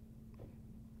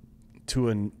to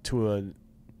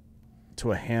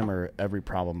a hammer, every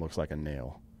problem looks like a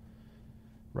nail,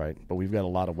 right? But we've got a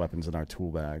lot of weapons in our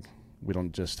tool bag. We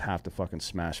don't just have to fucking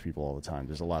smash people all the time.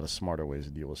 There's a lot of smarter ways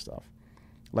to deal with stuff.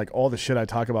 Like all the shit I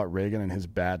talk about Reagan and his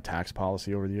bad tax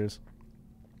policy over the years.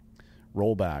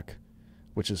 Rollback,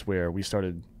 which is where we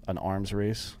started an arms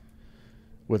race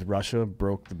with Russia,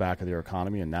 broke the back of their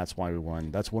economy, and that's why we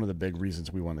won. That's one of the big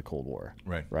reasons we won the Cold War.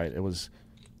 Right.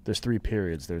 There's three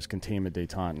periods. There's containment,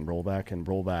 détente, and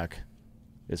rollback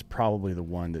is probably the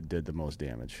one that did the most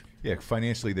damage. Yeah,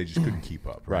 financially they just couldn't keep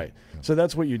up. Right. Yeah. So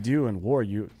that's what you do in war.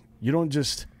 You don't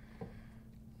just...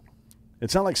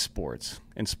 It's not like sports.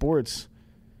 In sports,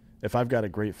 if I've got a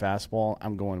great fastball,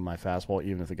 I'm going to my fastball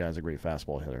even if the guy's a great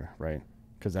fastball hitter, right?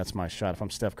 Because that's my shot. If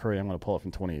I'm Steph Curry, I'm going to pull it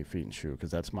from 28 feet and shoot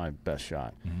because that's my best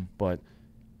shot. Mm-hmm. But,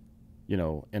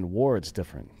 in war it's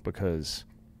different because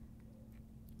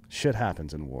shit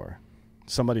happens in war.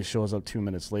 Somebody shows up 2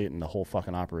 minutes late and the whole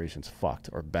fucking operation's fucked,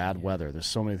 or bad weather. There's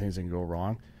so many things that can go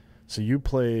wrong. So you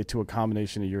play to a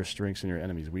combination of your strengths and your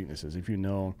enemy's weaknesses. If you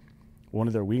know one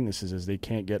of their weaknesses is they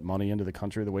can't get money into the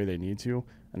country the way they need to,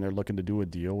 and they're looking to do a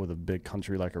deal with a big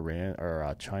country like Iran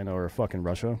or China or fucking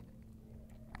Russia,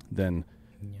 then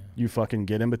you fucking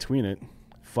get in between it,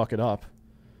 fuck it up,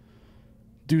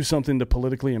 do something to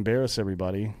politically embarrass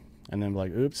everybody, and then be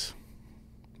like, oops,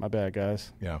 my bad,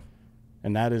 guys. Yeah.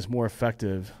 And that is more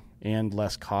effective and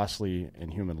less costly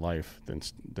in human life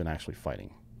than actually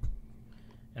fighting.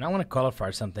 And I want to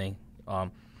qualify something.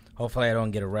 Hopefully I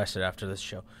don't get arrested after this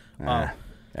show.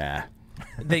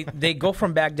 They go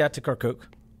from Baghdad to Kirkuk.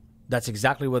 That's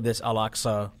exactly what this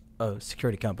Al-Aqsa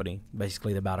security company,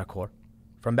 basically the Battle Corps.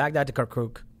 From Baghdad to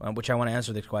Kirkuk, which I want to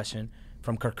answer this question,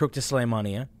 from Kirkuk to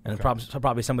Suleimania, and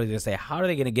probably somebody's going to say, how are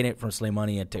they going to get it from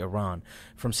Suleimania to Iran?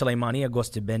 From Suleimania goes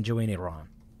to Benjo in Iran.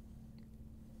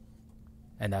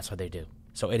 And that's what they do.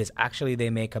 So it is actually, they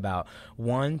make about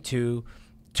two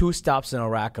stops in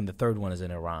Iraq, and the third one is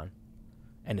in Iran.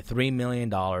 And the $3 million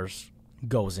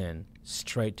goes in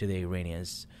straight to the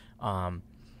Iranians.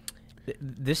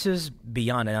 This is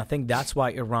beyond, and I think that's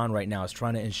why Iran right now is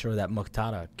trying to ensure that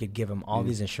Muqtada could give him all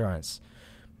these insurance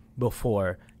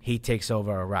before he takes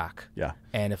over Iraq. Yeah.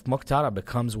 And if Muqtada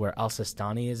becomes where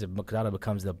al-Sistani is, if Muqtada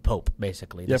becomes the Pope,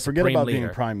 basically. Yeah, forget about leader,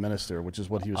 being prime minister, which is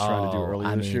what he was trying to do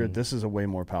earlier this year. This is a way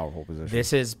more powerful position.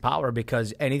 This is power,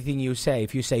 because anything you say,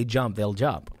 if you say jump, they'll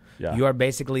jump. Yeah. You are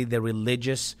basically the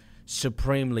religious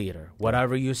supreme leader.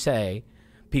 Whatever you say,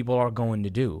 people are going to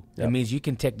do. Yep. It means you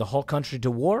can take the whole country to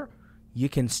war. You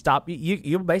can stop.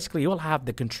 You'll have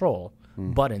the control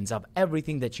buttons of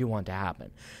everything that you want to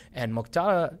happen. And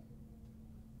Muqtada,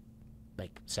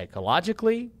 like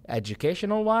psychologically,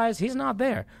 educational wise, he's not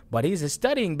there. But he's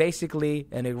studying basically,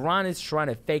 and Iran is trying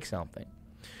to fake something,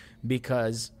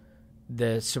 because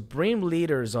the supreme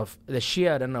leaders of the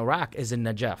Shia in Iraq is in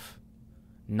Najaf,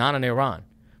 not in Iran.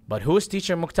 But who is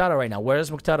teaching Muqtada right now? Where is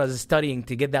Muqtada studying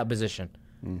to get that position?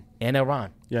 In Iran.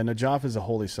 Yeah, Najaf is a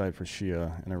holy site for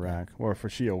Shia in Iraq, or for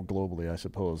Shia globally, I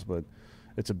suppose, but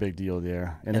it's a big deal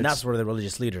there. And that's where the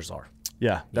religious leaders are.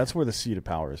 Yeah, that's where the seat of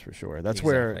power is for sure. That's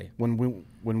where, when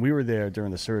we were there during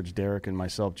the surge, Derek and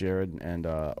myself, Jared, and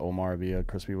Omar via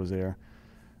Crispy was there.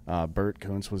 Bert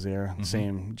Kuntz was there,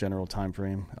 same general time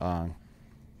frame.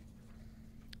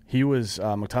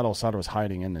 Muqtada al-Sadr was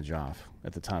hiding in Najaf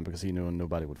at the time because he knew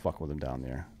nobody would fuck with him down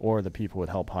there, or the people would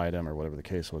help hide him, or whatever the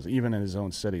case was. Even in his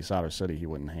own city, Sadr City, he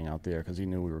wouldn't hang out there because he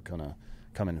knew we were going to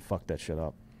come in and fuck that shit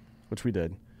up, which we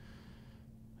did.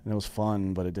 And it was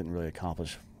fun, but it didn't really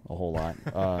accomplish a whole lot.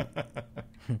 I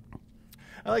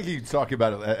like you talking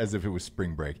about it as if it was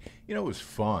spring break. You know, it was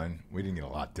fun. We didn't get a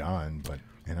lot done, but,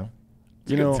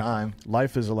 it's a good time.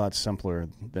 Life is a lot simpler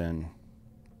than...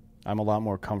 I'm a lot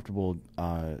more comfortable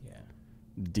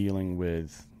dealing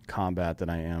with combat than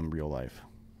I am real life.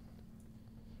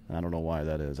 And I don't know why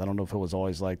that is. I don't know if it was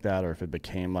always like that or if it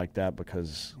became like that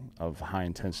because of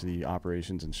high-intensity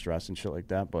operations and stress and shit like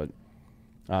that. But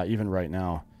even right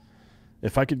now,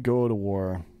 if I could go to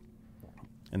war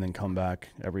and then come back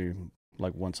every,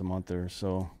 once a month or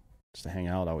so just to hang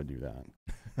out, I would do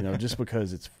that. Just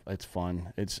because it's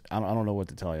fun. I don't know what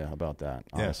to tell you about that,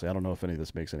 honestly. I don't know if any of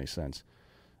this makes any sense.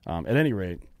 At any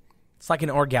rate, it's like an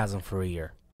orgasm for a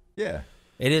year. Yeah.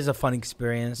 It is a fun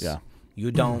experience. Yeah. You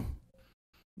don't,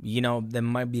 there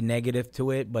might be negative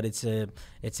to it, but it's a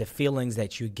feelings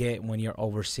that you get when you're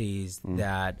overseas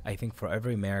that I think for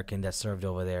every American that served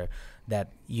over there,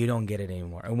 that you don't get it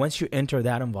anymore. And once you enter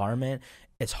that environment,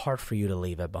 it's hard for you to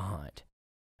leave it behind.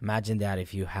 Imagine that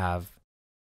if you have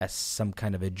some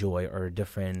kind of a joy or a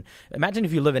different, imagine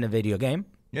if you live in a video game.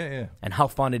 Yeah. And how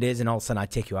fun it is, and all of a sudden I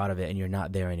take you out of it and you're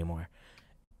not there anymore.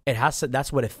 It has to,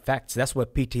 that's what affects, that's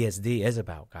what PTSD is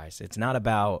about, guys. It's not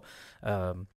about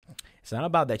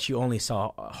that you only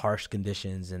saw harsh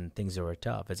conditions and things that were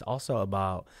tough. It's also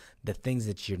about the things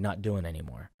that you're not doing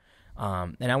anymore.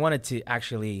 And I wanted to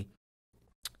actually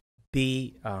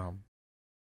be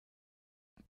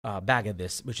back at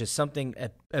this, which is something,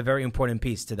 a very important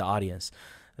piece to the audience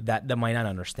that they might not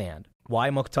understand. Why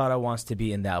Muqtada wants to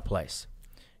be in that place.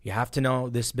 You have to know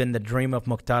this has been the dream of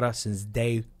Muqtada since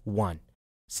day one.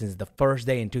 Since the first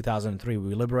day in 2003,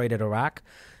 we liberated Iraq.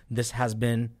 This has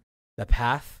been the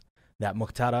path that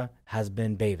Muqtada has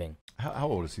been bathing. How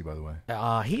old is he, by the way?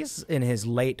 He's in his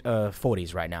late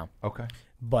 40s right now. Okay.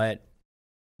 But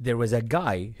there was a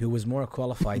guy who was more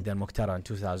qualified than Muqtada in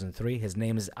 2003. His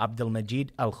name is Abdelmajid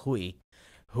Al-Khoui,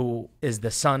 who is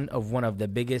the son of one of the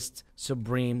biggest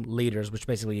supreme leaders, which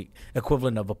basically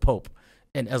equivalent of a pope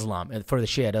in Islam, for the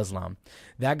Shia Islam.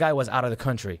 That guy was out of the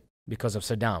country because of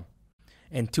Saddam.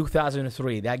 In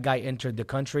 2003, that guy entered the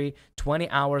country. 20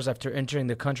 hours after entering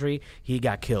the country, he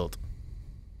got killed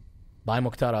by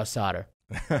Muqtada al-Sadr.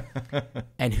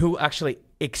 And who actually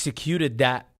executed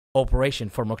that operation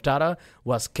for Muqtada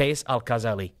was Qais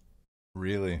al-Khazali.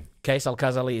 Really? Qais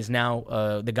al-Khazali is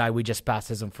now the guy we just passed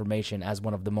his information as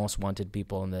one of the most wanted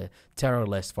people on the terror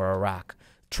list for Iraq.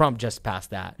 Trump just passed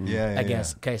that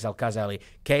against Qais al-Khazali.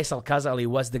 Qais al-Khazali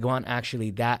was the one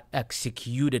actually that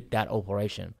executed that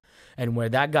operation. And where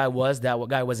that guy was in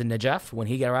Najaf. When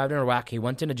he arrived in Iraq, he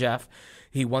went to Najaf.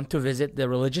 He went to visit the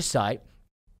religious site,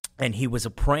 and he was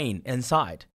praying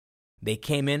inside. They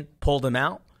came in, pulled him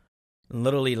out, and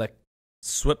literally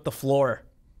swept the floor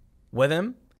with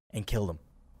him and killed him.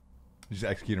 Just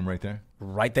execute him right there?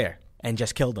 Right there, and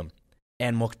just killed him.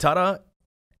 And Muqtada,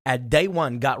 at day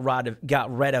one, got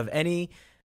rid of anybody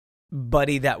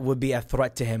that would be a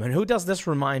threat to him. And who does this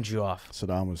remind you of?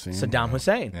 Saddam Hussein. Saddam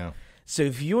Hussein. Yeah. So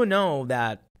if you know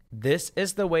that this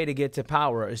is the way to get to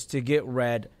power, is to get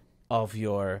rid of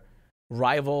your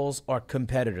rivals or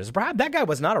competitors. Perhaps that guy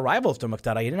was not a rival to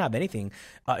Muqtada. He didn't have anything.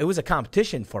 It was a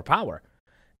competition for power.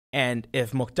 And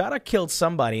if Muqtada killed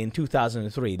somebody in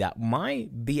 2003, that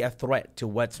might be a threat to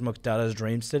what's Muqtada's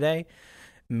dreams today.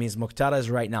 It means Muqtada is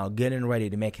right now getting ready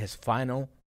to make his final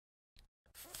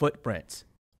footprints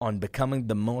on becoming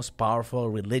the most powerful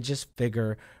religious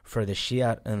figure for the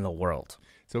Shia in the world.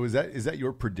 So is that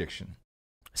your prediction?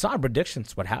 It's not a prediction.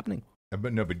 It's what's happening.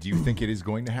 But do you think it is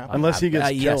going to happen? Unless he gets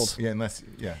killed. Yes.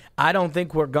 Yeah. I don't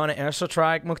think we're going to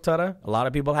airstrike Muqtada. A lot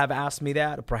of people have asked me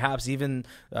that. Perhaps even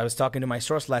I was talking to my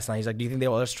source last night. He's like, do you think they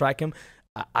will airstrike him?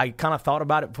 I kind of thought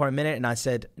about it for a minute, and I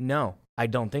said, no, I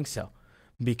don't think so.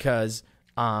 Because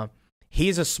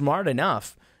he's a smart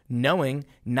enough knowing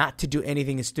not to do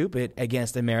anything stupid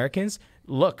against Americans.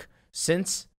 Look,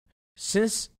 since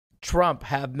Trump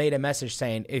have made a message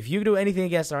saying, if you do anything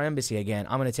against our embassy again,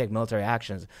 I'm going to take military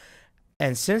actions.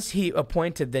 And since he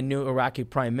appointed the new Iraqi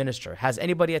prime minister, has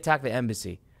anybody attacked the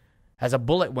embassy? Has a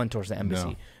bullet went towards the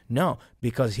embassy? No,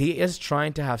 because he is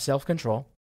trying to have self-control.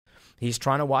 He's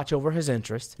trying to watch over his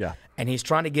interests. Yeah. And he's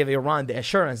trying to give Iran the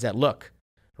assurance that, look,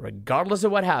 regardless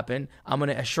of what happened, I'm going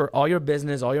to assure all your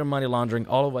business, all your money laundering,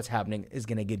 all of what's happening is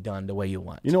going to get done the way you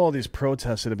want. You know, all these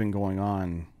protests that have been going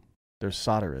on, they're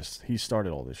sodderists. He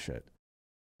started all this shit.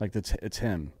 Like, it's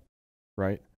him,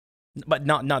 right? But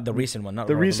not the recent one. Not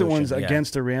the recent ones yeah.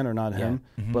 against Iran are not him.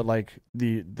 Yeah. Mm-hmm. But like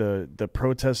the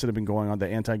protests that have been going on, the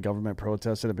anti-government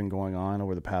protests that have been going on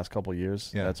over the past couple of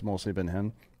years, that's mostly been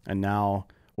him. And now,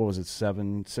 what was it,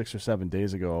 6 or 7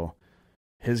 days ago,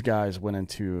 his guys went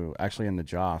into, actually in the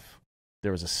Najaf,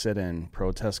 there was a sit-in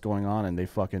protest going on, and they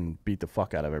fucking beat the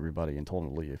fuck out of everybody and told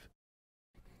them to leave.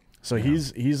 So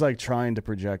he's like trying to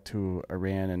project to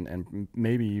Iran and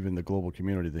maybe even the global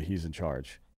community that he's in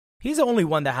charge. He's the only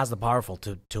one that has the powerful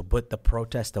to put the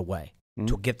protest away,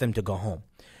 to get them to go home.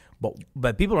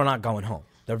 But people are not going home.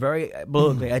 They're very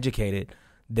politically educated.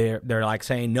 They're like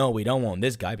saying, no, we don't want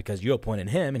this guy because you appointed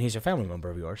him and he's a family member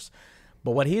of yours.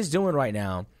 But what he's doing right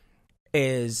now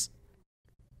is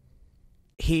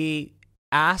he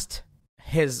asked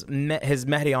his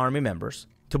Mahdi army members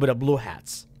to put blue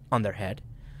hats on their head,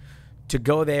 to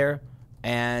go there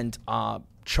and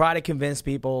try to convince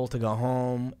people to go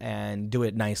home and do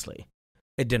it nicely.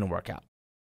 It didn't work out.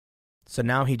 So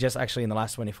now he just actually in the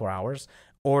last 24 hours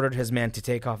ordered his men to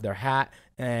take off their hat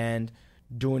and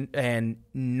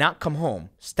not come home.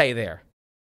 Stay there.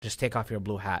 Just take off your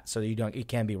blue hat so you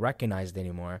can't be recognized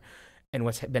anymore. And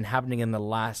what's been happening in the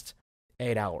last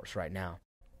 8 hours right now,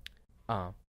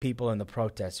 people in the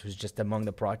protests who's just among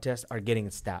the protests are getting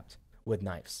stabbed with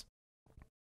knives.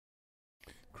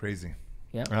 Crazy.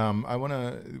 Yeah.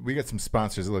 We got some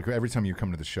sponsors. Look, every time you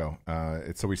come to the show,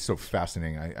 it's always so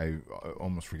fascinating. I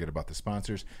almost forget about the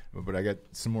sponsors, but I got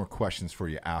some more questions for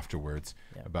you afterwards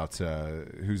about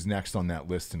who's next on that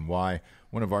list and why.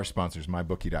 One of our sponsors,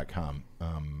 mybookie.com,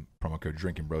 promo code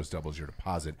Drinkin Bros doubles your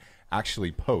deposit,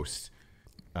 actually posts,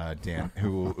 Dan,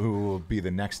 who will be the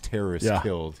next terrorist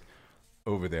killed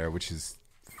over there, which is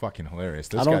fucking hilarious.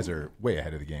 Those guys are way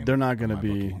ahead of the game. They're not going to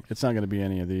be. It's not going to be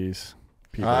any of these.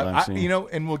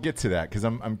 And we'll get to that because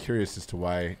I'm curious as to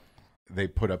why they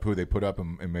put up who they put up,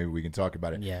 and maybe we can talk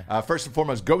about it. Yeah. First and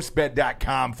foremost,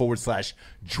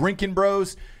 ghostbed.com/Drinkin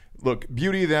Bros. Look,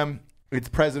 beauty of them. It's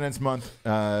President's Month.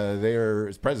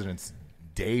 It's President's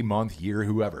Day, month, year,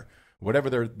 whoever.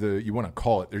 Whatever you want to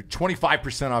call it. They're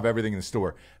 25% off everything in the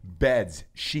store. Beds,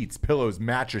 sheets, pillows,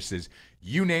 mattresses,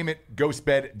 you name it.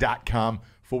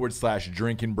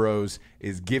 Ghostbed.com/Drinkin Bros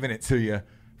is giving it to you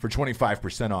for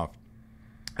 25% off.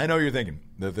 I know you're thinking,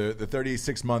 the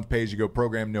 36-month pay-as-you-go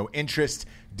program, no interest.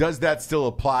 Does that still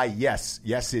apply? Yes.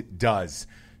 Yes, it does.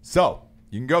 So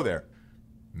you can go there,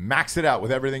 max it out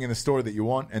with everything in the store that you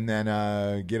want, and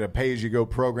then get a pay-as-you-go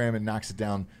program and knocks it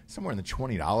down somewhere in the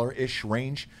 $20-ish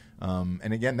range.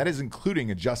 And again, that is including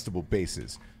adjustable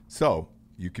bases. So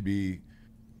you could be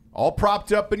all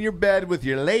propped up in your bed with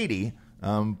your lady,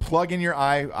 plug in your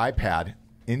iPad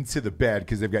into the bed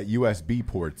because they've got USB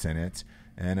ports in it,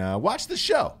 and watch the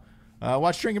show.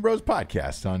 Watch Drinkin Bros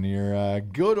podcast on your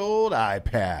good old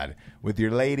iPad with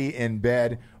your lady in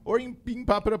bed, or you can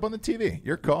pop it up on the TV.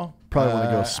 Your call. Probably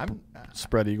want to go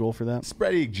spread eagle for that.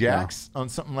 Spread eagle jacks on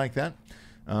something like that.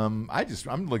 I'm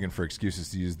looking for excuses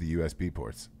to use the USB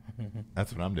ports.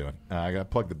 That's what I'm doing. I got to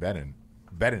plug the bed in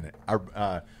it.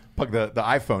 Plug the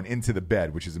iPhone into the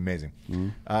bed, which is amazing.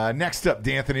 Mm-hmm. Next up,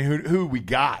 D'Anthony, who we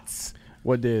got?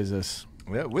 What day is this?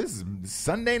 Well, this is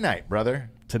Sunday night,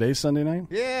 brother. Today's Sunday night?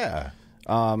 Yeah.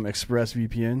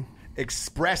 ExpressVPN.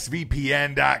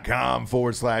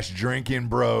 ExpressVPN.com/Drinkin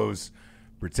Bros.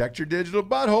 Protect your digital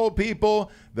butthole,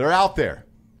 people. They're out there.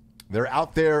 They're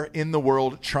out there in the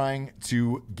world trying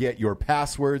to get your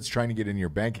passwords, trying to get into your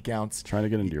bank accounts. Trying to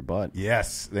get into your butt.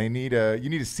 Yes. You need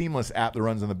a seamless app that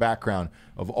runs in the background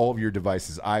of all of your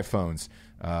devices, iPhones,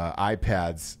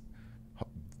 iPads,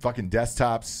 fucking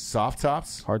desktops, soft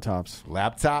tops, Hard tops.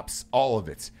 laptops, all of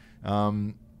it.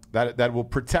 That will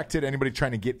protect it. Anybody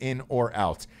trying to get in or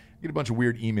out. I get a bunch of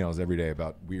weird emails every day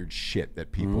about weird shit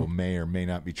that people may or may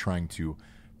not be trying to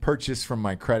purchase from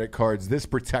my credit cards. This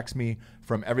protects me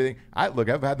from everything. I've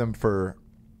had them for,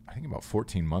 I think, about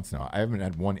 14 months now. I haven't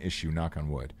had one issue, knock on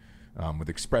wood, with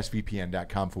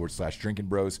expressvpn.com/Drinkin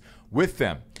Bros. With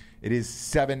them, it is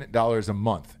 $7 a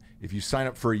month. If you sign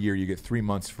up for a year, you get 3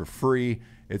 months for free.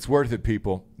 It's worth it,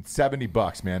 people. It's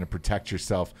 $70, man, to protect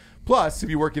yourself. Plus, if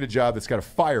you work at a job that's got a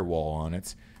firewall on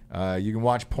it, you can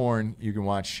watch porn. You can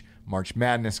watch March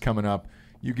Madness coming up.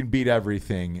 You can beat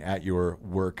everything at your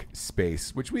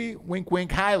workspace, which we, wink,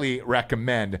 wink, highly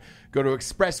recommend. Go to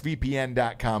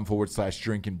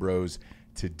expressvpn.com/Drinkin Bros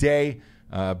today.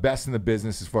 Best in the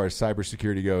business as far as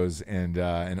cybersecurity goes, and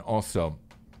also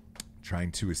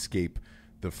trying to escape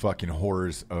the fucking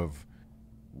horrors of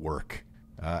work.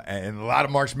 And a lot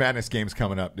of March Madness games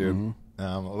coming up, dude.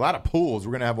 A lot of pools.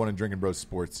 We're going to have one in Drinkin Bros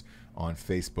Sports on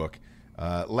Facebook.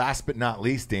 Last but not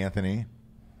least, Anthony.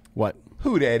 What?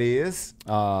 Who that is?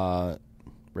 Raycon,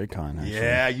 actually.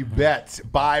 Yeah, you bet.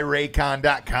 Buy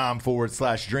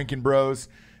Raycon.com/Drinkin Bros.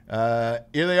 Here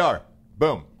they are.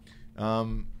 Boom.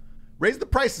 Raise the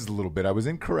prices a little bit. I was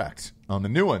incorrect on the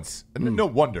new ones. No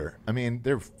wonder. I mean,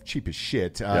 they're cheap as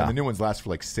shit. The new ones last for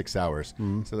like 6 hours.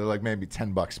 So they're like maybe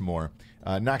 $10 more.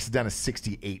 Knocks it down to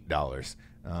 $68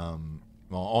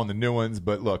 on the new ones.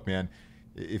 But look, man,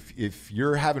 if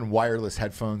you're having wireless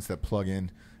headphones that plug in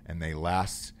and they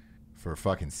last for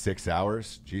fucking 6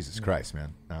 hours, Jesus Christ,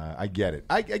 man. I get it.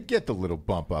 I get the little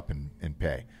bump up in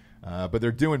pay. But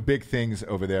they're doing big things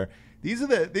over there. These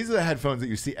are the headphones that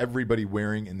you see everybody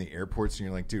wearing in the airports, and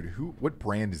you're like, dude, what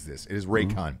brand is this? It is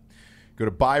Raycon. Go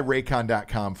to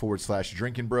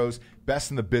buyraycon.com/Drinkin Bros. Best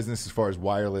in the business as far as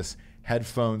wireless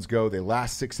headphones go. They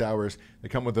last 6 hours. They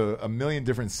come with a million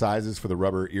different sizes for the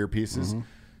rubber earpieces.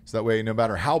 So that way, no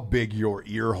matter how big your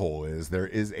ear hole is, there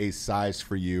is a size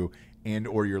for you and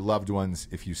or your loved ones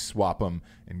if you swap them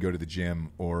and go to the gym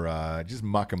or just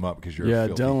muck them up because you're a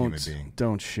filthy human being.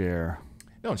 Don't share.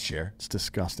 Don't share. It's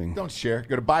disgusting. Don't share.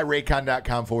 Go to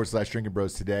buyraycon.com/Drinkin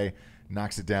Bros today.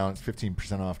 Knocks it down. It's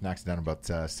 15% off. Knocks it down about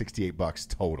 $68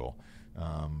 total.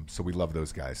 So we love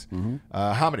those guys.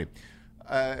 Hamidi,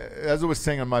 as I was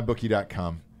saying on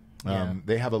mybookie.com,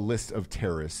 they have a list of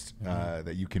terrorists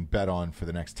that you can bet on for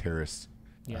the next terrorist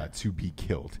to be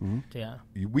killed. Yeah.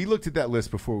 We looked at that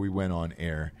list before we went on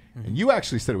air, and you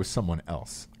actually said it was someone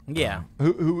else. Yeah.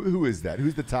 Who is that?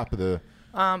 Who's the top of the...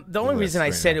 The only reason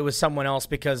I said it was someone else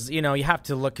because, you have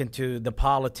to look into the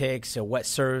politics or what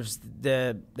serves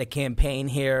the campaign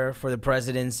here for the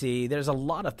presidency. There's a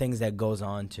lot of things that goes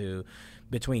on to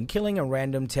between killing a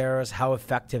random terrorist, how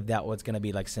effective that was going to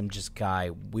be, like some just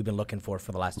guy we've been looking for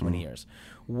the last 20 years.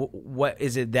 What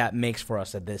is it that makes for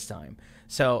us at this time?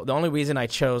 So the only reason I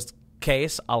chose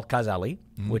Qais al-Khazali,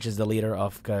 which is the leader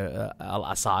of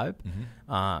al-Assad,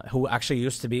 who actually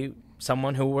used to be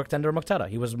someone who worked under Muqtada.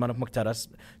 He was one of Muqtada's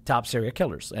top serial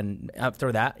killers. And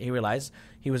after that, he realized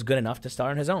he was good enough to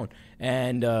start on his own.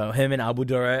 And him and Abu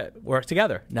Dura worked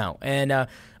together now. And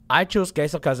I chose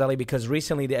Qais al-Khazali because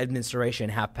recently the administration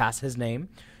have passed his name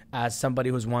as somebody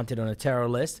who's wanted on a terror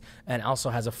list and also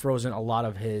has frozen a lot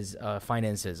of his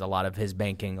finances, a lot of his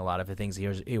banking, a lot of the things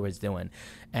he was doing.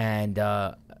 And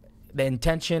the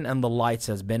intention and the lights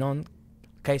has been on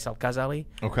Qais al-Khazali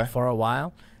for a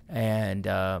while. And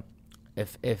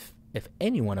if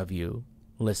any one of you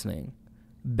listening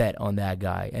bet on that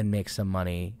guy and make some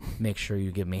money, make sure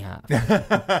you give me half.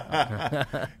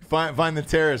 Find the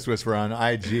terrorist whisperer on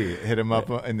IG. Hit him up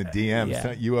in the DMs.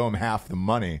 Yeah. You owe him half the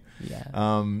money.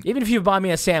 Yeah. Even if you buy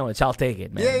me a sandwich, I'll take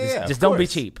it, man. Yeah, just don't be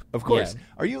cheap. Of course.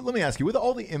 Yeah. Let me ask you, with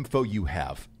all the info you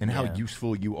have and how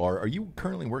useful you are you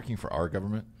currently working for our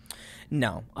government?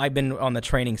 No, I've been on the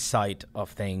training side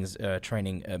of things,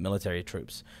 training military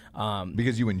troops.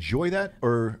 Because you enjoy that,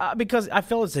 or because I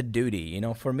feel it's a duty.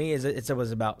 For me, it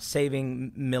was about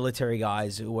saving military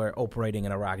guys who were operating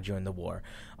in Iraq during the war.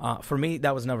 For me,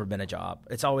 that was never been a job.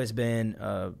 It's always been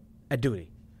a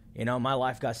duty. My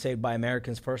life got saved by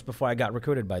Americans first before I got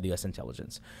recruited by the U.S.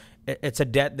 intelligence. It's a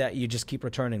debt that you just keep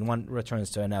returning. One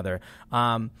returns to another.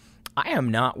 I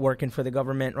am not working for the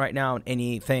government right now in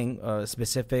anything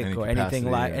specific or anything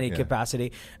like any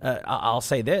capacity. I'll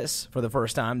say this for the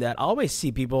first time, that I always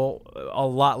see people a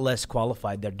lot less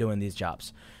qualified that are doing these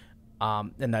jobs.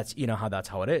 And that's, that's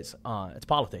how it is. It's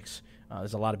politics.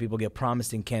 There's a lot of people get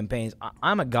promised in campaigns.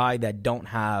 I'm a guy that don't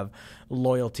have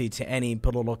loyalty to any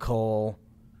political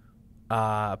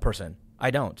person. I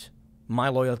don't. My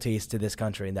loyalty is to this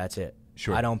country, and that's it.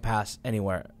 Sure. I don't pass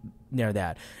anywhere near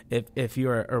that. If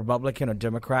you're a Republican or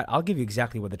Democrat, I'll give you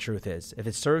exactly what the truth is. If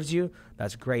it serves you,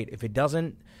 that's great. If it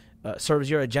doesn't serves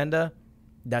your agenda,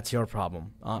 that's your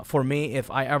problem. For me,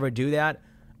 if I ever do that,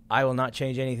 I will not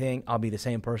change anything. I'll be the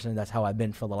same person. That's how I've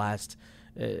been for the last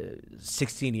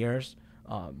 16 years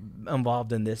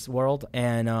involved in this world.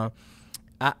 And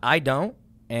I don't.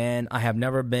 And I have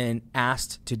never been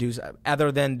asked to do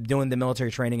other than doing the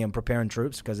military training and preparing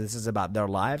troops, because this is about their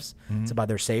lives. Mm-hmm. It's about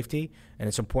their safety. And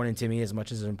it's important to me as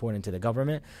much as it's important to the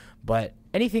government. But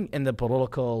anything in the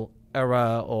political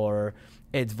era or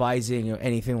advising or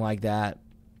anything like that,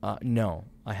 no,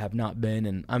 I have not been.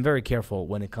 And I'm very careful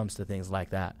when it comes to things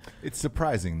like that. It's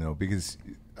surprising, though, because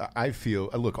I feel,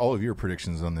 look, all of your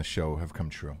predictions on this show have come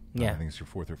true. Yeah. I think it's your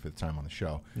 4th or 5th time on the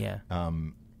show. Yeah.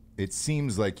 It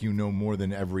seems like you know more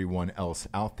than everyone else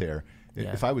out there.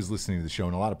 Yeah. If I was listening to the show,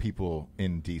 and a lot of people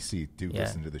in D.C. do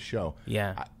listen to the show,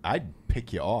 I'd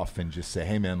pick you off and just say,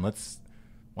 hey, man,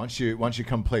 why don't you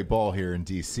come play ball here in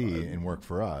D.C. and work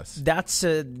for us? That's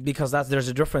because there's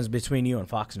a difference between you and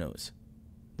Fox News.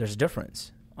 There's a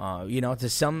difference. To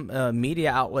some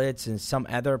media outlets and some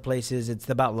other places, it's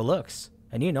about the looks.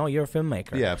 And you're a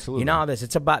filmmaker. Yeah, absolutely. You know how this.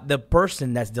 It's about the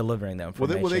person that's delivering the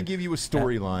information. Well, they give you a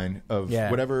storyline of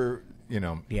whatever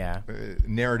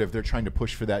narrative they're trying to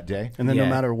push for that day. And then no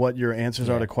matter what your answers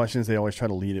are to questions, they always try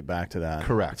to lead it back to that.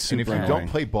 Correct. And if you don't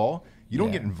play ball, you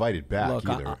don't get invited back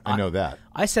either. I know that.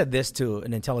 I said this to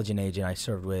an intelligence agent I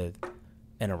served with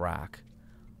in Iraq.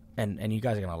 And you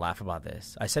guys are going to laugh about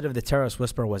this. I said if the terrorist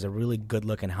whisperer was a really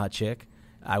good-looking hot chick,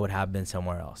 I would have been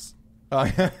somewhere else.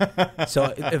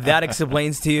 So if that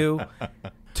explains to you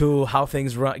how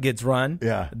things gets run,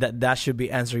 that should be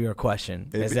answer your question.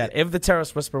 Is that if the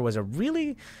terrorist whisperer was a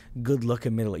really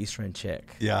good-looking Middle Eastern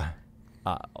chick? Yeah,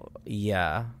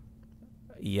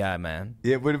 man.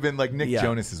 It would have been like Nick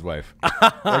Jonas's wife,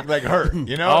 like her.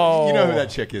 You know who that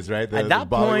chick is, right? At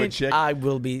that Bollywood point, chick. I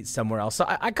will be somewhere else. So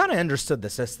I kind of understood the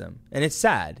system, and it's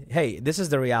sad. Hey, this is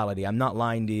the reality. I'm not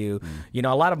lying to you.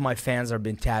 A lot of my fans have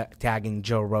been tagging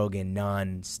Joe Rogan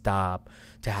nonstop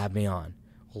to have me on.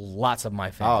 Lots of my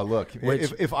fans. Oh, look!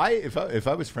 If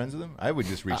I was friends with him, I would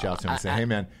just reach out to him and say, "Hey,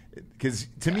 man," because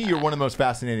to me, you're one of the most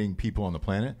fascinating people on the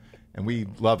planet. And we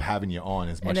love having you on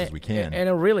as much as we can. And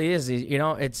it really is.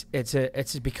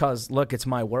 It's because, look, it's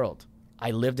my world.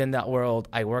 I lived in that world.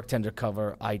 I worked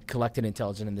undercover. I collected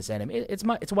intelligence in this enemy. It's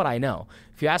what I know.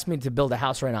 If you asked me to build a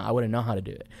house right now, I wouldn't know how to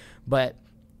do it. But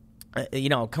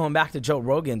coming back to Joe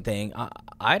Rogan thing,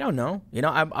 I don't know.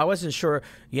 I wasn't sure.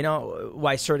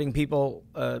 Why certain people.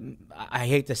 I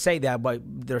hate to say that, but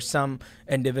there's some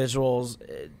individuals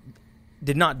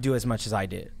did not do as much as I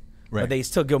did, but they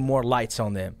still give more lights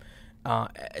on them.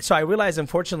 So I realized,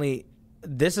 unfortunately,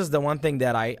 this is the one thing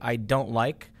that I don't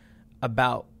like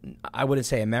about, I wouldn't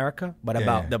say America, but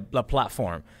about the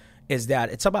platform, is that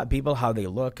it's about people, how they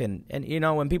look. And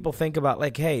when people think about,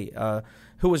 like, hey,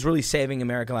 who was really saving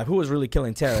American life? Who was really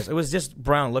killing terrorists? It was just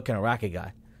brown-looking Iraqi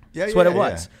guy. That's what it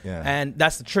was. Yeah. And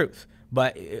that's the truth.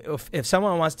 But if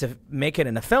someone wants to make it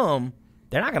in a film,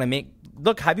 they're not going to make...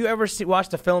 Look, have you ever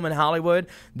watched a film in Hollywood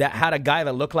that had a guy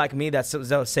that looked like me that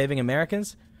was saving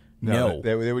Americans? No.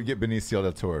 They would get Benicio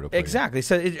del Toro to play. Exactly.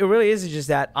 So it really is just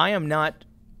that I am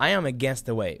against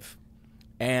the wave.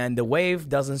 And the wave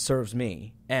doesn't serve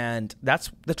me. And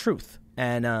that's the truth.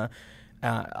 And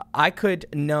I could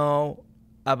know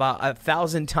about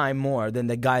 1,000 times more than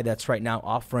the guy that's right now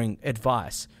offering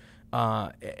advice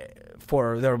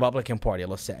for the Republican Party,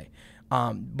 let's say.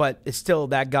 But it's still,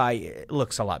 that guy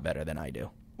looks a lot better than I do.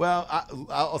 Well,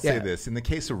 I'll say this. In the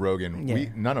case of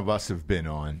Rogan, none of us have been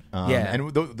on.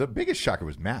 And the biggest shocker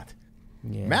was Matt.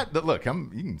 Yeah. Matt, look, you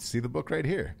can see the book right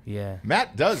here. Yeah.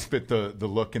 Matt does fit the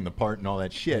look and the part and all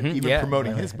that shit, even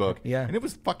promoting his book. Yeah. And it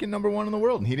was fucking #1 in the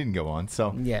world, and he didn't go on.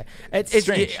 So it's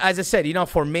strange. As I said,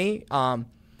 for me,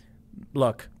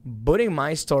 look, putting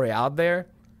my story out there,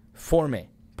 for me,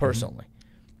 personally,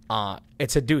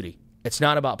 it's a duty. It's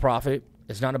not about profit.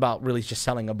 It's not about really just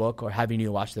selling a book or having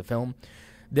you watch the film.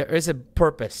 There is a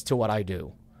purpose to what I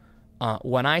do.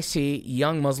 When I see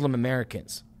young Muslim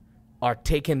Americans are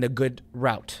taking the good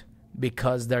route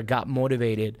because they got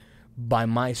motivated by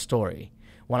my story,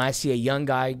 when I see a young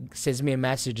guy sends me a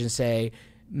message and say,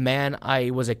 man,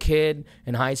 I was a kid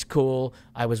in high school.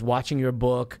 I was watching your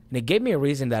book, and it gave me a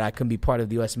reason that I can be part of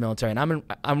the U.S. military. And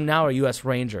I'm now a U.S.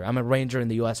 Ranger. I'm a Ranger in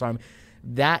the U.S. Army.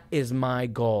 That is my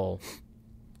goal,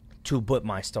 to put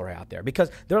my story out there, because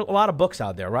there are a lot of books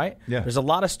out there, right? Yeah. There's a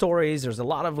lot of stories. There's a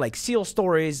lot of like SEAL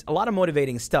stories, a lot of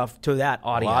motivating stuff to that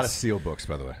audience. A lot of SEAL books,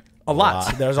 by the way. A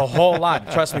lot. There's a whole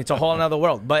lot. Trust me, it's a whole another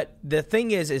world. But the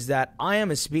thing is that I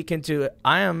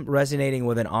am resonating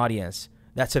with an audience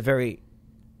that's a very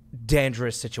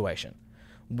dangerous situation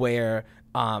where,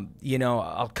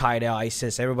 Al-Qaeda,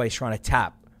 ISIS, everybody's trying to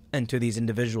tap into these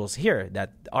individuals here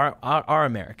that are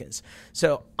Americans.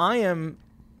 So I am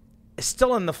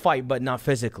still in the fight, but not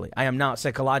physically. I am not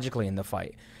psychologically in the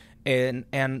fight. And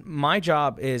my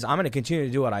job is I'm going to continue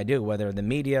to do what I do, whether the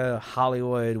media,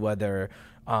 Hollywood, whether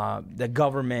the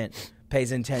government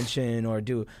pays attention or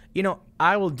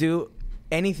I will do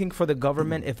anything for the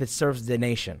government if it serves the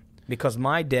nation, because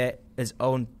my debt is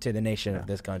owed to the nation of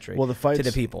this country, to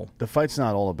the people. The fight's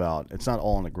not all about, it's not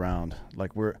all on the ground.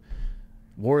 Like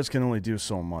wars can only do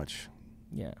so much.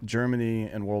 Yeah. Germany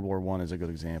in World War I is a good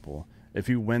example. If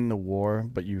you win the war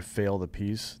but you fail the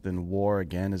peace, then war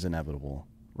again is inevitable,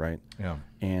 right? Yeah.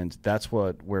 And that's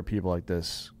where people like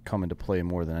this come into play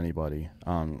more than anybody.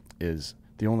 Is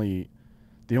the only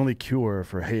cure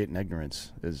for hate and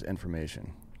ignorance is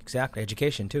information. Exactly,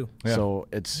 education too. Yeah. So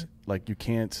it's like we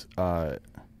can't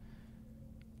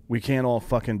all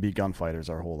fucking be gunfighters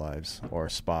our whole lives or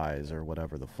spies or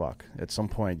whatever the fuck. At some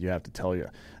point you have to tell you.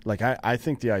 Like I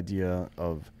think the idea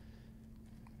of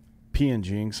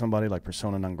PNGing somebody like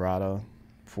persona non grata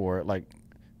for like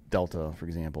Delta, for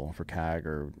example, for CAG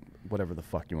or whatever the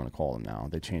fuck you want to call them now.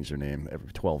 They change their name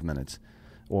every 12 minutes.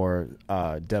 Or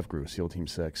DevGru, SEAL Team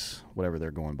 6, whatever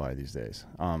they're going by these days.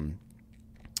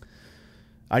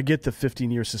 I get the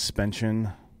 15-year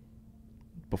suspension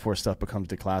before stuff becomes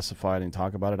declassified and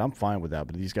talk about it. I'm fine with that,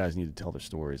 but these guys need to tell their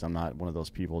stories. I'm not one of those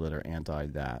people that are anti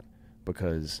that,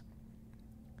 because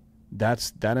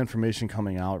that information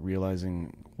coming out,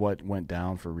 realizing what went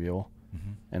down for real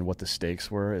and what the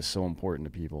stakes were, is so important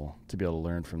to people to be able to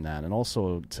learn from that. And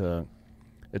also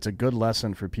it's a good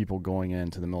lesson for people going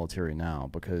into the military now,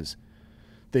 because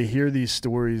they hear these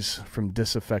stories from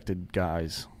disaffected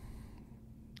guys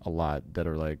a lot that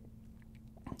are like,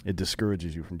 it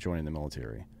discourages you from joining the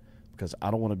military, because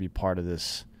I don't want to be part of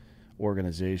this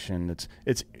organization.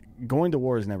 It's going to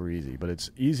war is never easy, but it's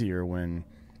easier when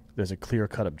there's a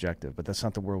clear-cut objective. But that's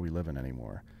not the world we live in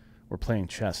anymore. We're playing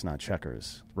chess, not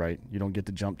checkers, right? You don't get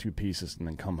to jump 2 pieces and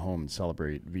then come home and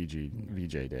celebrate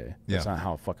VJ Day. That's not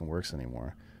how it fucking works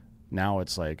anymore. Now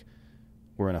it's like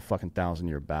we're in a fucking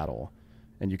 1,000-year battle,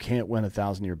 and you can't win a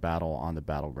 1,000-year battle on the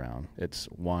battleground. It's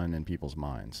won in people's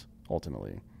minds,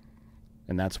 ultimately.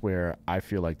 And that's where I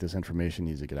feel like this information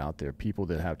needs to get out there. People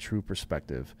that have true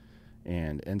perspective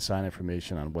and inside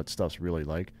information on what stuff's really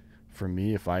like. For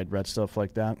me, if I had read stuff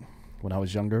like that when I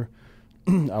was younger,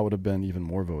 I would have been even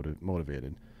more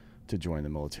motivated to join the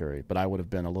military. But I would have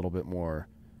been a little bit more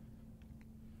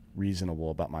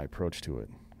reasonable about my approach to it.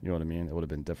 You know what I mean? It would have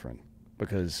been different,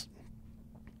 because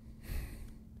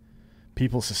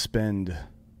people suspend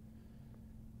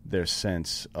their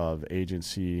sense of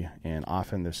agency and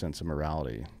often their sense of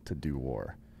morality to do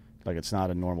war. Like, it's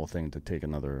not a normal thing to take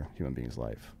another human being's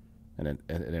life, and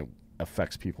it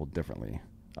affects people differently.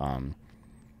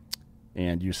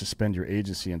 And you suspend your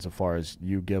agency insofar as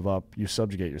you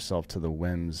subjugate yourself to the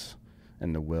whims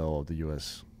and the will of the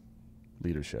U.S.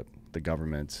 leadership, the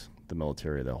government, the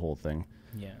military, the whole thing.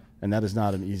 Yeah. And that is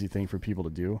not an easy thing for people to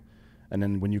do. And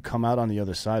then when you come out on the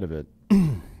other side of it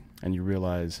and you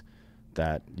realize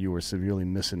that you were severely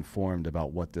misinformed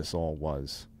about what this all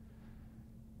was,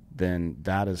 then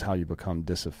that is how you become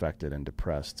disaffected and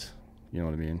depressed. You know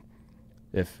what I mean?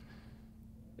 If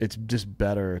it's just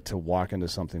better to walk into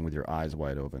something with your eyes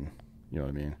wide open. You know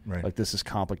what I mean? Right. Like, this is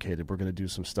complicated. We're going to do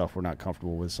some stuff we're not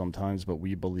comfortable with sometimes, but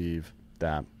we believe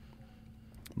that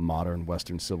modern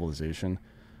Western civilization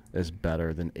is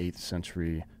better than 8th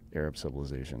century Arab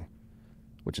civilization,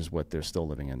 which is what they're still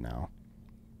living in now.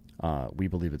 We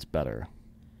believe it's better.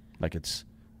 Like, it's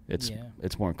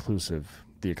more inclusive.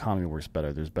 The economy works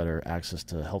better. There's better access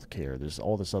to health care. There's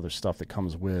all this other stuff that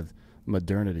comes with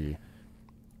modernity,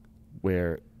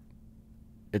 where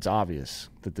it's obvious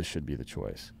that this should be the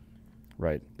choice,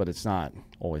 right? But it's not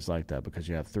always like that, because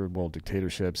you have third world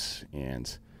dictatorships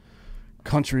and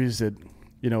countries that,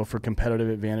 for competitive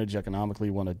advantage economically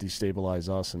want to destabilize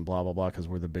us and blah, blah, blah, because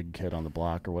we're the big kid on the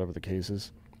block or whatever the case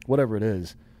is. Whatever it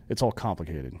is, it's all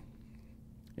complicated.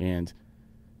 And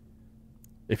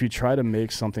if you try to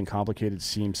make something complicated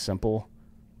seem simple,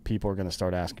 people are going to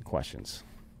start asking questions.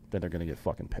 Then they're going to get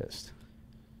fucking pissed.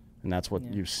 And that's what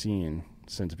you've seen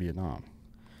since Vietnam,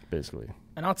 basically.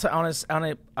 And I'll tell honest,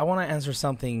 I want to answer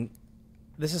something.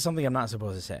 This is something I'm not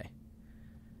supposed to say.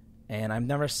 And I've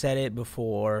never said it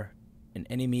before in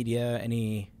any media,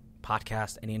 any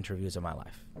podcast, any interviews in my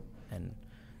life. And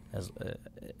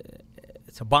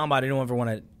it's a bomb I didn't ever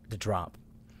want to drop.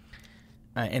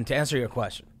 And to answer your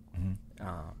question,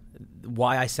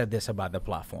 why I said this about the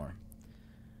platform.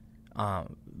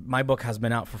 My book has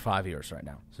been out for 5 years right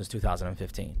now, since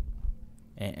 2015.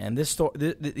 And this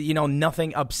story,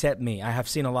 nothing upset me. I have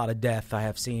seen a lot of death. I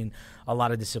have seen a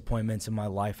lot of disappointments in my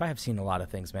life. I have seen a lot of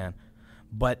things, man.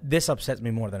 But this upsets me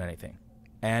more than anything.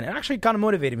 And it actually kind of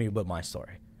motivated me with my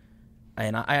story.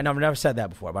 And I've never said that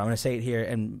before, but I'm going to say it here.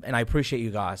 And I appreciate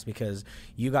you guys because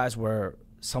you guys were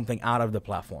something out of the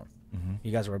platform. Mm-hmm.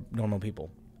 You guys were normal people.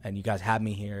 And you guys had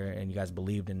me here, and you guys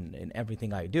believed in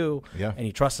everything I do. Yeah. And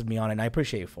you trusted me on it, and I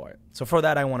appreciate you for it. So for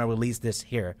that, I want to release this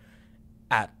here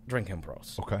at Drinkin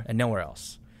Bros. Okay. And nowhere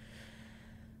else.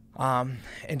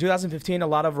 In 2015, a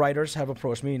lot of writers have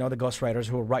approached me, the ghostwriters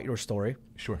who will write your story.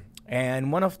 Sure.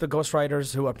 And one of the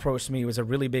ghostwriters who approached me was a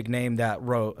really big name that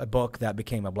wrote a book that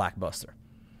became a blockbuster.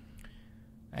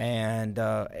 And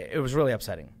it was really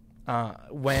upsetting.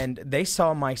 When they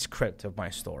saw my script of my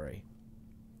story,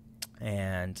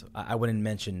 and I wouldn't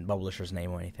mention publisher's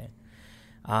name or anything,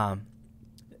 an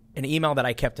email that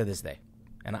I kept to this day,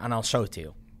 and I'll show it to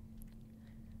you.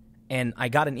 And I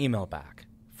got an email back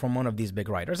from one of these big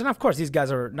writers. And, of course, these guys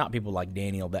are not people like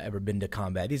Daniel that ever been to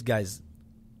combat. These guys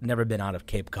never been out of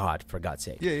Cape Cod, for God's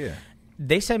sake. Yeah.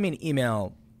 They sent me an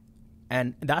email,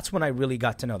 and that's when I really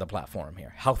got to know the platform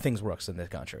here, how things works in this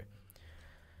country.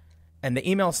 And the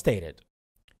email stated,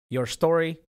 your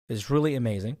story is really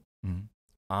amazing. Mm-hmm.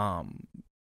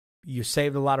 You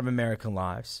saved a lot of American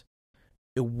lives.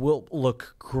 It will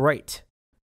look great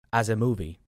as a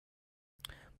movie.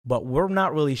 But we're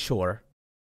not really sure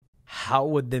how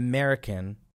would the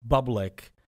American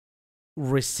public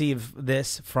receive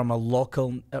this from a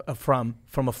local, from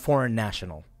a foreign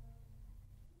national.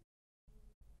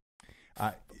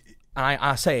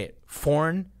 I say it,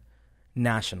 foreign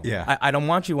national. Yeah. I don't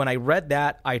want you. When I read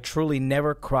that, I truly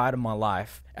never cried in my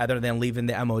life, other than leaving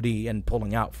the MOD and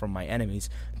pulling out from my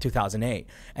enemies in 2008,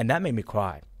 and that made me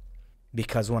cry,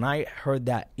 because when I heard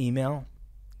that email,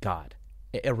 God.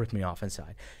 It ripped me off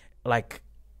inside. Like,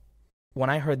 when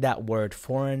I heard that word,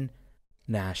 foreign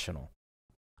national,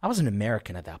 I was an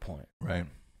American at that point. Right.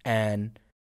 And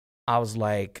I was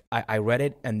like, I read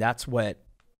it, and that's what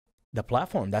the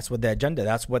platform, that's what the agenda,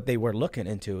 that's what they were looking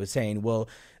into, is saying, well,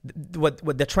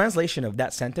 what the translation of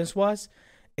that sentence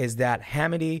is that,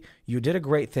 Hamidi, you did a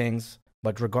great things,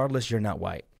 but regardless, you're not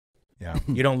white. Yeah.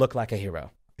 You don't look like a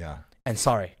hero. Yeah. And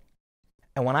sorry.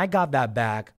 And when I got that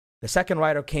back, the second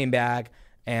writer came back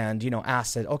and,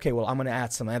 asked it, okay, well, I'm going to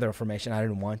add some other information. I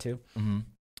didn't want to. Mm-hmm.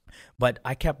 But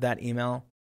I kept that email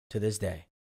to this day,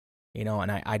 and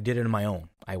I did it on my own.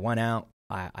 I went out.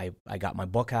 I got my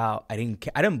book out. I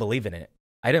didn't believe in it.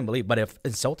 But it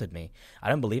insulted me. I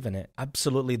didn't believe in it.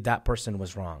 Absolutely, that person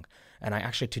was wrong. And I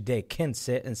actually today can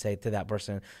sit and say to that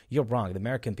person, you're wrong. The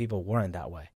American people weren't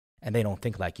that way. And they don't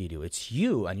think like you do. It's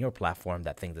you and your platform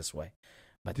that think this way.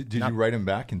 But did you write him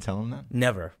back and tell him that?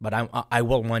 Never, but I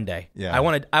will one day. Yeah. I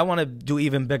want to do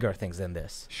even bigger things than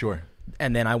this. Sure.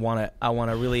 And then I want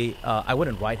to really. I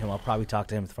wouldn't write him. I'll probably talk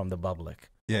to him from the public.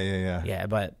 Yeah. Yeah,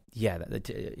 but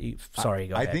sorry.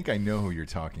 Go ahead. I think I know who you're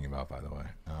talking about, by the way.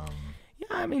 Yeah,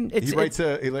 I mean, he writes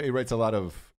a lot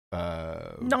of.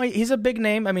 No, he's a big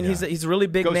name. I mean, he's a really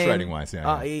big name. Ghostwriting wise,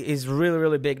 yeah. He's really,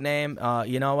 really big name.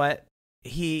 You know what?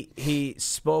 He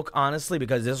spoke honestly,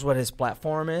 because this is what his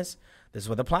platform is. This is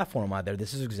what the platform out there.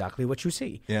 This is exactly what you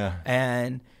see. Yeah.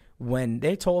 And when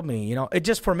they told me, it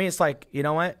just, for me, it's like, you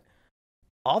know what?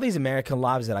 All these American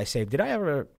lives that I saved, did I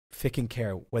ever freaking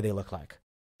care what they look like?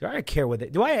 Do I care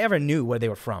do I ever knew where they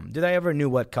were from? Did I ever knew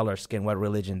what color, skin, what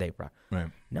religion they were? Right.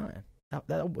 No,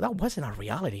 that wasn't our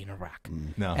reality in Iraq.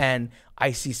 No. And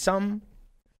I see some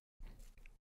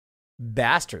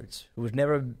bastards who've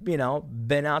never,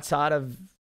 been outside of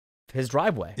his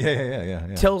driveway.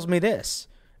 Yeah. Tells me this.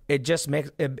 It just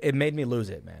it made me lose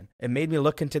it, man. It made me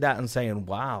look into that and saying,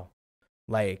 wow,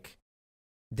 like,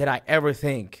 did I ever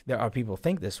think there are people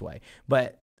think this way?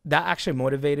 But that actually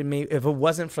motivated me. If it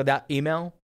wasn't for that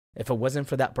email, if it wasn't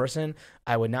for that person,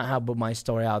 I would not have put my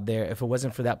story out there. If it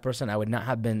wasn't for that person, I would not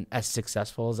have been as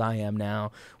successful as I am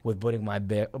now with putting my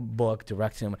book,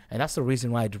 directing. And that's the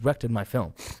reason why I directed my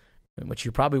film. Which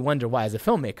you probably wonder why, as a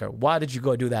filmmaker, why did you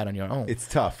go do that on your own? It's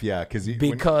tough, yeah.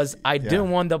 Because I didn't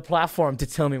want the platform to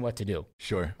tell me what to do.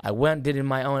 Sure. I went and did it on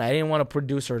my own. I didn't want a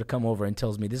producer to come over and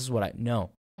tells me this is what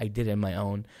I did it on my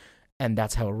own. And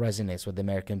that's how it resonates with the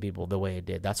American people the way it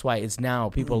did. That's why it's now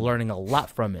people learning a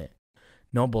lot from it.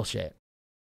 No bullshit.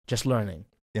 Just learning.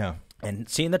 Yeah. And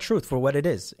seeing the truth for what it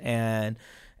is. And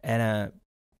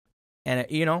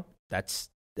you know, that's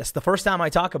the first time I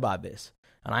talk about this.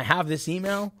 And I have this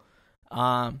email.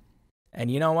 And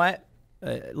you know what?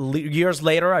 Years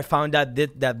later, I found out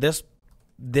that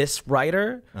this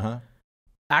writer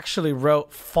actually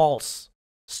wrote false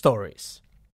stories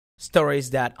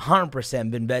that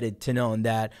 100% been vetted to know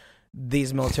that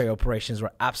these military operations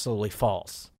were absolutely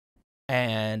false,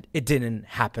 and it didn't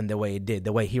happen the way it did,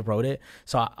 the way he wrote it.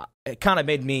 So it kind of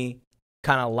made me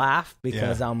kind of laugh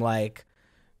because I'm like,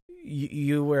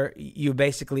 you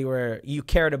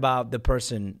cared about the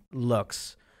person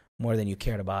looks more than you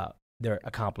cared about their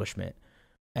accomplishment.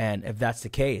 And if that's the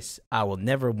case, I will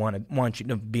never want you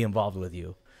to be involved with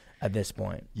you at this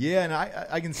point. Yeah, and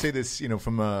I can say this, you know,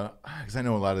 from because I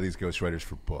know a lot of these ghostwriters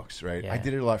for books, right? Yeah. I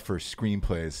did it a lot for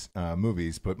screenplays,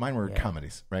 movies, but mine were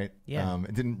comedies, right? Yeah.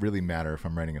 It didn't really matter if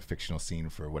I'm writing a fictional scene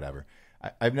for whatever.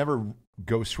 I've never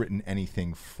ghostwritten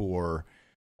anything for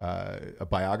a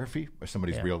biography or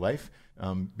somebody's real life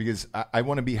because I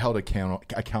want to be held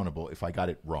accountable if I got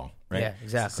it wrong, right? Yeah,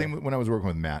 exactly. Same when I was working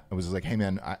with Matt. I was like, hey,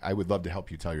 man, I would love to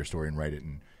help you tell your story and write it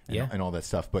and all that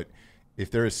stuff, but if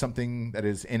there is something that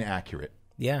is inaccurate,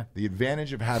 the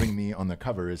advantage of having me on the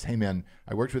cover is, hey, man,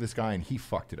 I worked with this guy and he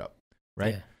fucked it up,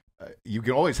 right? Yeah. You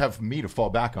can always have me to fall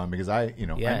back on because I'm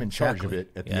in charge of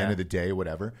it at the end of the day,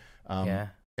 whatever.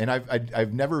 And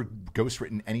I've never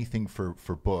ghostwritten anything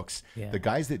for books. Yeah. The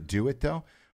guys that do it, though,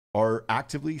 are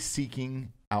actively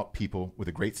seeking out people with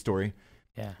a great story,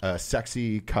 a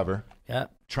sexy cover,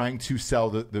 trying to sell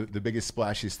the biggest,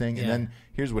 splashiest thing. And then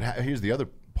here's the other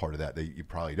part of that you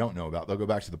probably don't know about. They'll go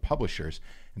back to the publishers,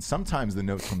 and sometimes the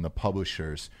notes from the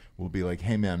publishers will be like,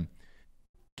 hey, man,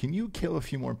 can you kill a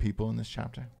few more people in this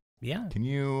chapter? Yeah. Can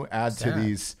you add to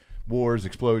these wars,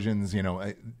 explosions,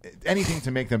 anything to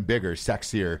make them bigger,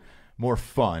 sexier, more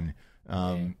fun?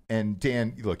 And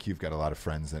Dan, look, you've got a lot of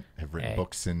friends that have written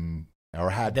books or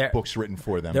had books written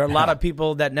for them. There are a lot of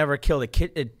people that never killed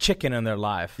a chicken in their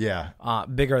life. Yeah.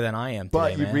 Bigger than I am today,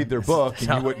 but you'd read their book and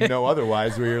you wouldn't know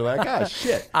otherwise, where you're like, ah,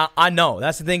 shit. I know.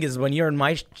 That's the thing is when you're in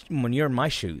my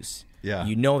shoes,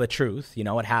 you know the truth. You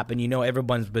know what happened. You know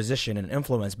everyone's position and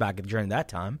influence back during that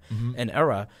time and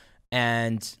era.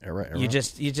 And you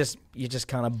just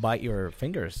kind of bite your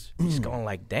fingers. You're just going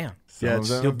like, damn.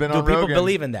 Do people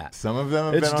believe in that? Some of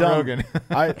them have been on Rogan.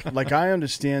 I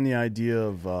understand the idea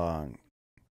of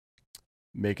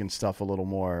making stuff a little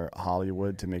more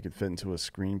Hollywood to make it fit into a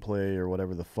screenplay or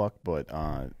whatever the fuck, but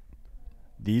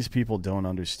these people don't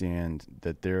understand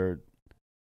that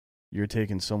you're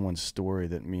taking someone's story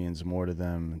that means more to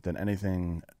them than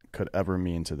anything could ever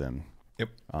mean to them. Yep.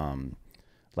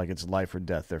 Like it's life or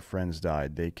death. Their friends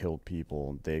died. They killed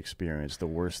people. They experienced the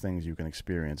worst things you can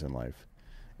experience in life.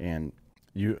 And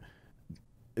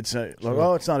it's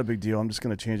not a big deal. I'm just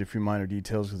going to change a few minor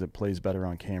details because it plays better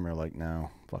on camera. Like, no,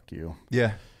 fuck you.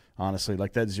 Yeah. Honestly,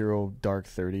 like that Zero Dark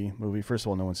 30 movie. First of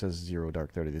all, no one says Zero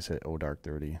Dark 30. They say Oh Dark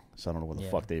 30. So I don't know what the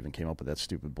fuck they even came up with that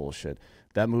stupid bullshit.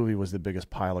 That movie was the biggest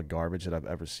pile of garbage that I've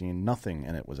ever seen. Nothing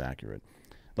in it was accurate.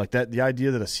 Like that, the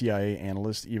idea that a CIA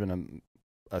analyst, even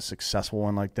a successful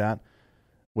one like that,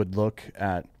 would look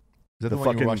at. Is that the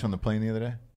one you were watching on the plane the other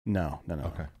day? No.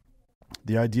 Okay.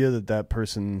 The idea that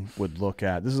person would look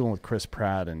at, this is the one with Chris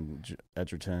Pratt and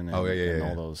Edgerton and, and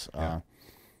all those.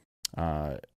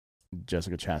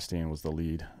 Jessica Chastain was the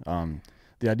lead.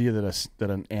 The idea that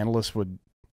an analyst would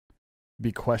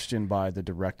be questioned by the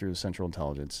director of Central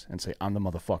Intelligence and say, I'm the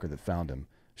motherfucker that found him.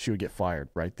 She would get fired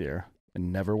right there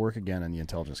and never work again in the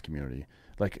intelligence community.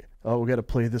 Like, oh, we got to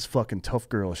play this fucking tough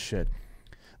girl shit.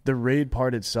 The raid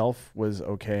part itself was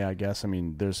okay, I guess. I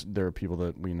mean, there are people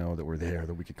that we know that were there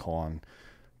that we could call on,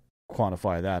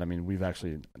 quantify that. I mean, we've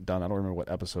actually done, I don't remember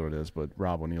what episode it is, but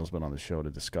Rob O'Neill's been on the show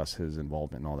to discuss his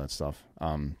involvement and all that stuff.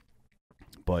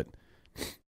 But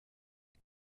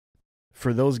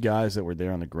for those guys that were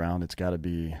there on the ground, it's got to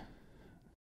be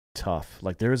tough.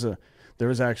 Like there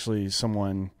was actually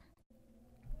someone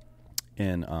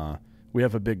in, we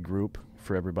have a big group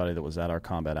for everybody that was at our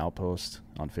combat outpost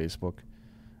on Facebook.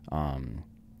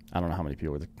 I don't know how many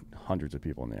people, hundreds of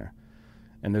people in there.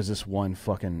 And there's this one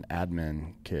fucking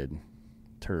admin kid,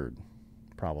 turd,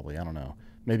 probably, I don't know.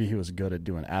 Maybe he was good at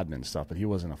doing admin stuff, but he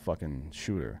wasn't a fucking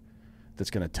shooter that's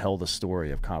going to tell the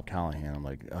story of Cobb Callahan. I'm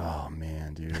like, oh,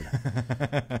 man, dude.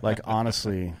 Like,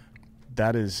 honestly,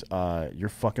 that is, you're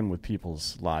fucking with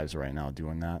people's lives right now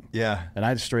doing that. Yeah. And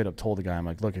I straight up told the guy, I'm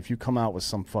like, look, if you come out with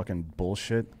some fucking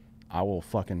bullshit, I will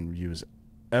fucking use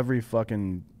every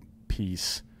fucking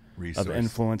piece resource of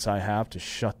influence I have to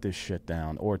shut this shit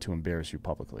down or to embarrass you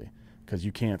publicly, because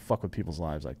you can't fuck with people's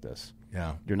lives like this.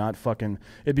 Yeah. You're not fucking.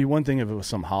 It'd be one thing if it was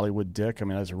some Hollywood dick. I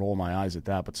mean, I just roll my eyes at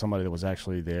that, but somebody that was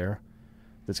actually there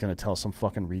that's going to tell some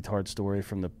fucking retard story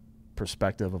from the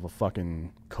perspective of a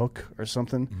fucking cook or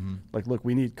something. Mm-hmm. Like, look,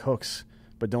 we need cooks,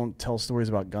 but don't tell stories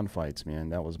about gunfights, man.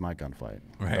 That was my gunfight.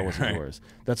 Right, that wasn't yours.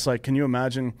 That's like, can you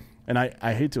imagine? And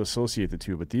I hate to associate the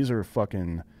two, but these are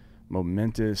fucking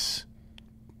momentous,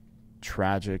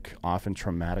 tragic, often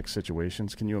traumatic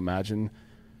situations. Can you imagine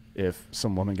if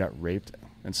some woman got raped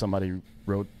and somebody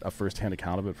wrote a first-hand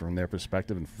account of it from their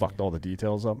perspective and fucked all the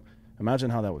details up? Imagine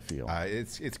how that would feel.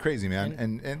 It's crazy, man.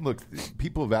 And look,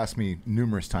 people have asked me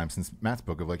numerous times since Matt's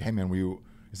book of like, hey, man,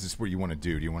 is this what you want to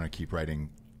do? Do you want to keep writing,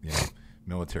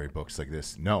 military books like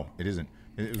this? No, it isn't.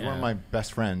 It was one of my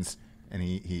best friends, and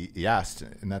he asked,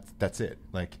 and that's it.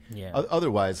 Like,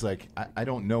 otherwise, like, I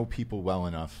don't know people well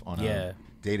enough on a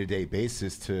day-to-day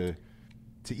basis to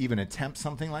even attempt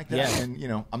something like that. Yeah.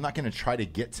 And I'm not going to try to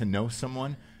get to know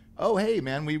someone. Oh, hey,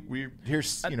 man, we're going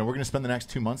to spend the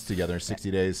next 2 months together, 60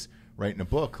 days writing a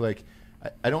book. Like,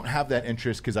 I don't have that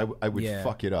interest because I would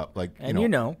fuck it up. Like,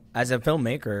 as a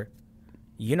filmmaker,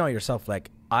 yourself. Like,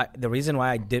 the reason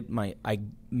why I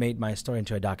made my story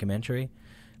into a documentary,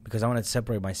 because I wanted to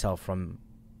separate myself from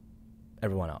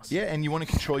everyone else. Yeah, and you want to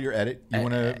control your edit. You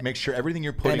want to make sure everything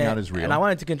you're putting out is real. And I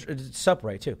wanted to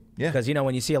separate too. Yeah. Because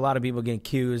when you see a lot of people getting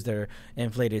accused, they're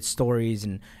inflated stories,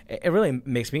 and it really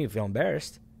makes me feel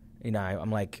embarrassed. I'm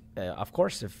like, of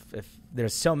course, if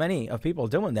there's so many of people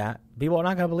doing that, people are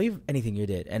not going to believe anything you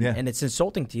did. And it's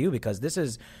insulting to you because this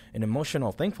is an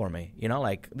emotional thing for me.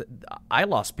 I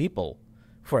lost people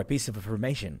for a piece of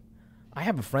information. I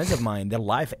have friends of mine, their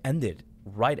life ended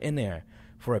right in there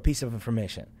for a piece of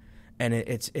information. And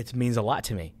it means a lot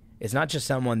to me. It's not just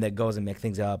someone that goes and makes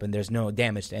things up and there's no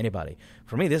damage to anybody.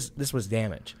 For me, this was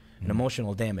damage, an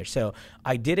emotional damage. So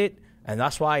I did it, and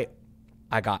that's why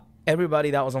I got everybody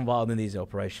that was involved in these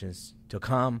operations to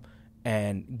come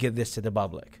and give this to the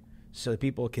public so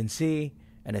people can see,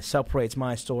 and it separates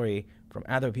my story from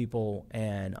other people.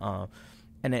 And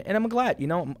I'm glad,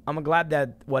 I'm glad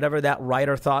that whatever that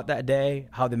writer thought that day,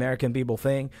 how the American people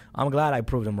think, I'm glad I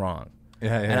proved them wrong.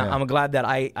 I'm glad that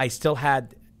I still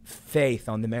had faith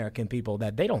on the American people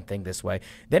that they don't think this way.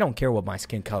 They don't care what my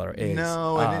skin color is.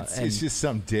 No, and it's just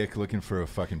some dick looking for a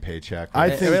fucking paycheck. I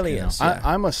think it really is.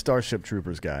 I'm a Starship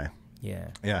Troopers guy. Yeah.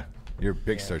 Yeah. You're a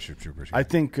big Starship Troopers guy. I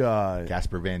think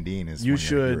Casper Van Dien is you one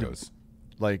of your should heroes.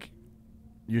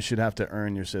 You should have to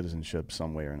earn your citizenship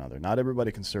some way or another. Not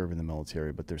everybody can serve in the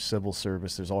military, but there's civil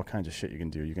service. There's all kinds of shit you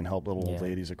can do. You can help little old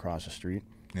ladies across the street.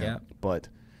 Yeah. But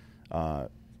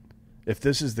if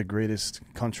this is the greatest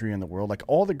country in the world, like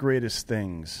all the greatest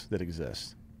things that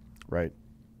exist, right?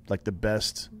 Like the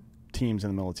best teams in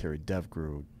the military,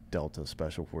 DevGru, Delta,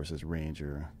 Special Forces,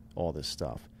 Ranger, all this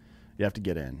stuff. You have to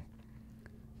get in.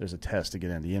 There's a test to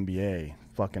get in. The NBA,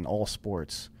 fucking all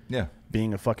sports. Yeah.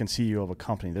 Being a fucking CEO of a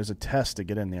company, there's a test to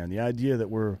get in there. And the idea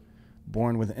that we're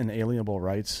born with inalienable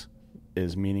rights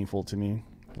is meaningful to me.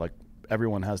 Like,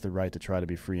 everyone has the right to try to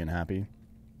be free and happy.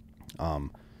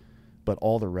 But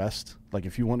all the rest, like,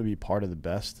 if you want to be part of the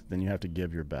best, then you have to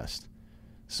give your best.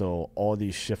 So all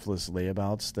these shiftless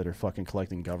layabouts that are fucking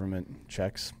collecting government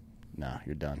checks, nah,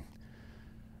 you're done.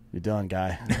 You're done,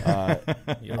 guy.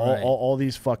 All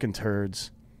these fucking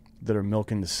turds that are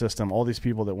milking the system, all these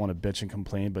people that want to bitch and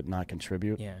complain but not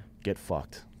contribute, get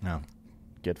fucked. No.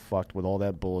 Get fucked with all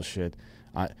that bullshit.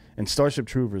 And Starship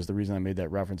Troopers, the reason I made that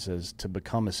reference is to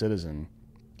become a citizen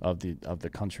of the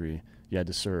country, you had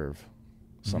to serve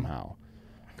somehow.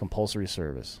 Compulsory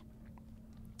service.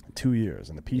 2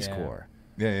 years in the Peace Corps.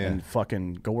 And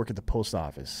fucking go work at the post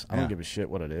office. I don't give a shit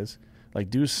what it is. Like,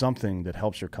 do something that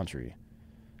helps your country.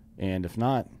 And if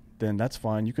not, then that's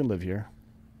fine. You can live here.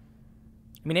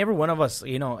 I mean, every one of us,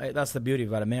 that's the beauty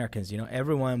about Americans.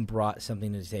 Everyone brought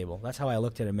something to the table. That's how I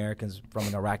looked at Americans from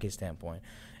an Iraqi standpoint.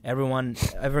 Every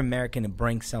American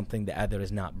brings something the other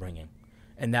is not bringing.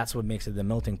 And that's what makes it the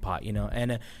melting pot,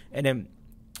 And then,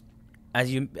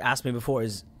 as you asked me before,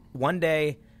 is one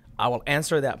day I will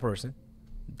answer that person,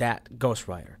 that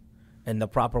ghostwriter, in the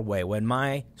proper way. When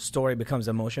my story becomes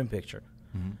a motion picture,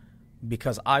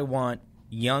 because I want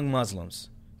young Muslims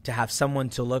to have someone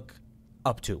to look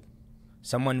up to,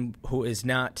 someone who is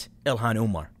not Ilhan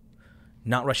Omar,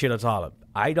 not Rashida Tlaib.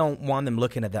 I don't want them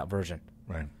looking at that version.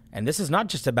 Right. And this is not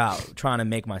just about trying to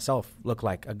make myself look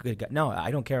like a good guy. No,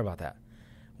 I don't care about that.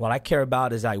 What I care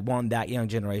about is I want that young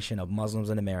generation of Muslims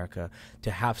in America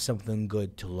to have something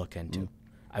good to look into.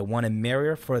 I want a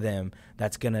mirror for them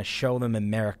that's going to show them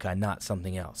America, not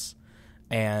something else.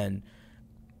 And,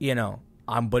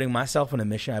 I'm putting myself on a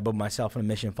mission. I put myself on a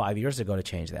mission 5 years ago to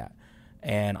change that.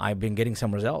 And I've been getting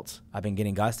some results. I've been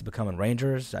getting guys to becoming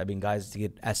Rangers. I've been guys to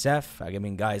get SF. I've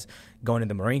been guys going to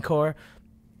the Marine Corps,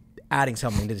 adding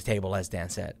something to the table, as Dan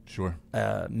said. Sure.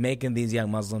 Making these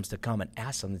young Muslims to come and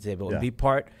ask something to the table and be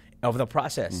part of the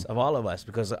process of all of us.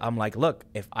 Because I'm like, look,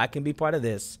 if I can be part of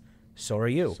this, so are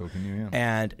you. So can you, yeah.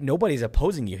 And nobody's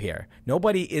opposing you here.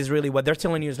 Nobody is really, what they're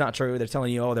telling you is not true. They're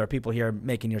telling you, oh, there are people here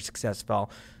making your success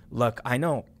fall. Look, I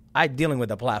know. I'm dealing with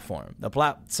the platform.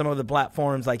 Some of the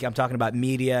platforms, like I'm talking about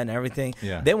media and everything,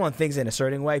 they want things in a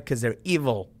certain way because they're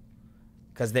evil.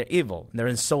 They're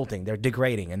insulting. They're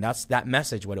degrading. And that's that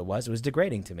message, what it was. It was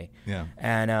degrading to me. Yeah.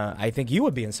 And I think you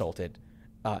would be insulted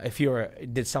if you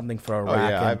did something for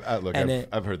Iraq.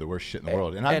 I've heard the worst shit in the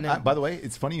world. And by the way,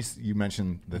 it's funny you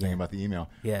mentioned the thing about the email.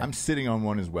 Yeah. I'm sitting on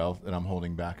one as well that I'm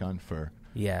holding back on for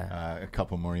a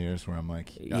couple more years where I'm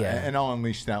like, and I'll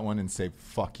unleash that one and say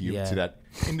fuck you to that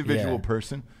individual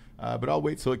person. But I'll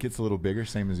wait till it gets a little bigger,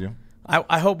 same as you.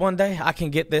 I hope one day I can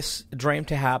get this dream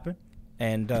to happen.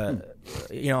 And,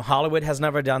 Hollywood has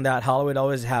never done that. Hollywood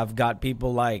always have got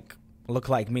people look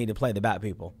like me to play the bad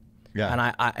people.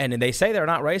 Yeah. And they say they're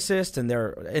not racist and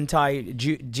they're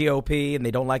anti-GOP and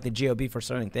they don't like the GOP for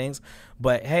certain things.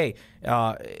 But, hey,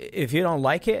 if you don't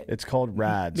like it. It's called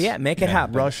RADS. Yeah, make it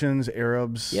happen. Russians,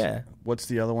 Arabs. Yeah. What's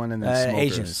the other one? And then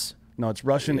smokers. Asians. No, it's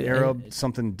Russian, Arab,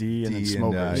 something D, and then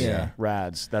smokers.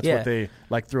 RADS. That's what they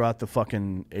like throughout the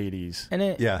fucking 80s. And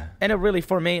it really,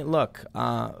 for me, look,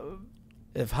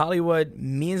 if Hollywood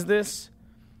means this,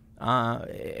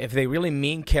 if they really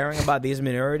mean caring about these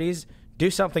minorities, do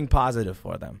something positive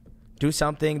for them. Do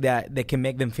something that they can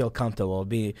make them feel comfortable,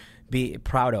 be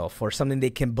proud of, or something they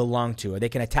can belong to, or they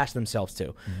can attach themselves to.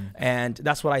 Mm-hmm. And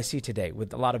that's what I see today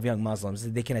with a lot of young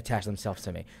Muslims. They can attach themselves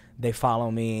to me. They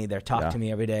follow me. They talk to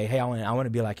me every day. Hey, I want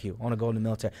to be like you. I want to go in the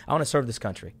military. I want to serve this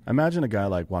country. Imagine a guy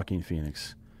like Joaquin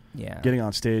Phoenix. Getting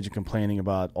on stage and complaining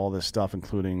about all this stuff,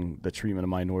 including the treatment of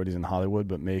minorities in Hollywood,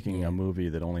 but making a movie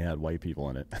that only had white people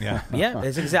in it.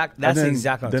 That's exactly what I'm talking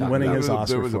about. Then winning his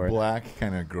Oscar there was for a black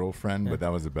kind of girlfriend, but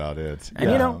that was about it.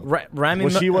 And Rami...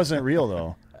 Well, she wasn't real,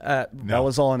 though. That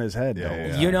was all in his head,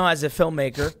 though. As a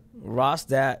filmmaker, Ross,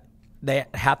 that they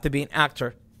have to be an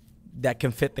actor that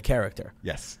can fit the character.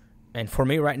 Yes. And for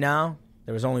me right now,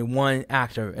 there was only one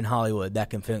actor in Hollywood that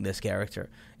can fit this character.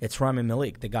 It's Rami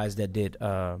Malek, the guys that did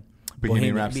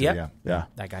Bohemian Rhapsody. Yeah.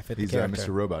 That guy fit the character. He's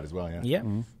Mr. Robot as well. Yeah. Yeah.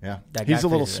 Mm-hmm. Yeah. He's a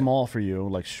little small for you,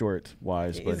 like short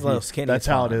wise, but he's a little skinny. That's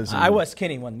how it is. I was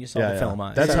skinny when you saw the film.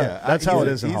 That's how it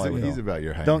is in Hollywood. He's about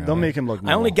your height. Don't make him look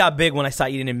normal. I only got big when I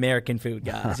started eating American food,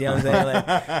 guys. You know what I'm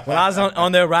saying? When I was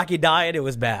on the Iraqi diet, it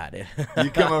was bad.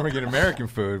 You come over and get American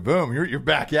food, boom, you're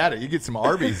back at it. You get some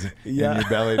Arby's in your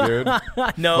belly, dude.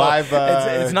 No,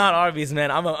 it's not Arby's, man.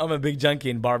 I'm a big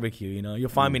junkie in barbecue. You'll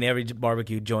find me in every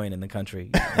barbecue joint in the country.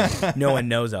 No one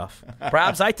knows of.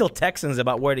 Perhaps I tell Texans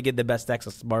about where to get the best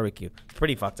Texas barbecue. It's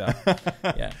pretty fucked up.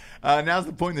 Yeah. Now's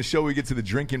the point in the show we get to the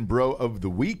Drinkin Bro of the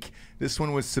Week. This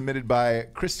one was submitted by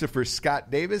Christopher Scott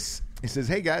Davis. He says,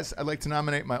 hey guys, I'd like to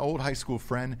nominate my old high school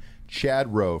friend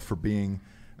Chad Rowe for being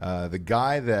the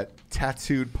guy that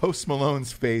tattooed Post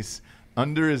Malone's face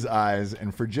under his eyes,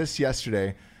 and for just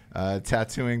yesterday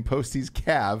tattooing Posty's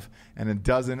calf and a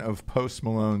dozen of Post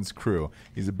Malone's crew.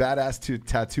 He's a badass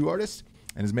tattoo artist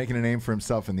and is making a name for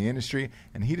himself in the industry,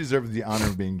 and he deserves the honor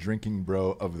of being Drinkin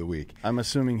Bro of the Week. I'm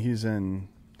assuming he's in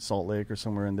Salt Lake or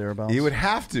somewhere in thereabouts. He would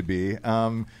have to be.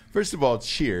 First of all,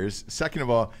 cheers. Second of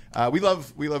all, we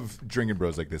love Drinkin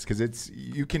Bros like this because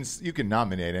you can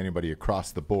nominate anybody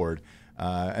across the board.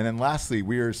 And then lastly,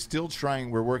 we're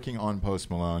working on Post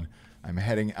Malone. I'm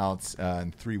heading out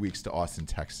in 3 weeks to Austin,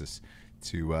 Texas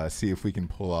to see if we can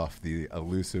pull off the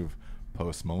elusive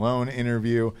Post Malone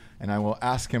interview, and I will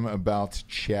ask him about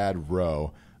Chad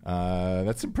Rowe.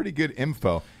 That's some pretty good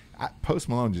info. Post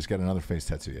Malone just got another face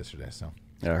tattoo yesterday, so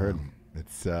yeah, I heard.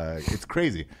 It's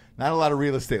crazy. Not a lot of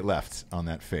real estate left on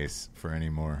that face for any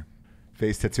more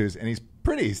face tattoos, and he's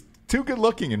too good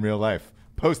looking in real life.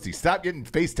 Posty, stop getting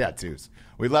face tattoos.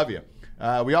 We love you.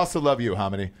 We also love you,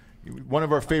 Hamidi. One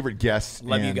of our favorite guests.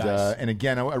 Love you guys. And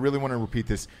again, I really want to repeat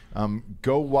this.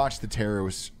 Go watch The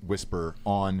Terrorist Whisper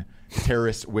on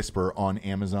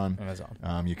Amazon.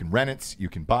 You can rent it. You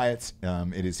can buy it.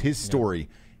 It is his story.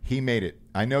 He made it.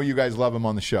 I know you guys love him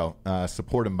on the show.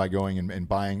 Support him by going and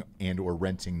buying and or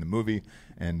renting the movie.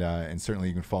 And certainly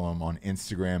you can follow him on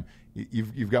Instagram.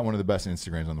 You've got one of the best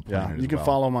Instagrams on the planet. Yeah, you can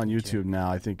follow him on YouTube now.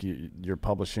 I think you're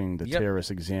publishing The Terrorist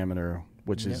Examiner,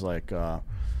 which is like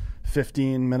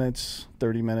 15 minutes,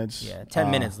 30 minutes. Yeah, 10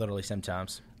 minutes literally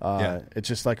sometimes. It's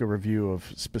just like a review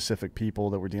of specific people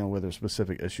that we're dealing with or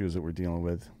specific issues that we're dealing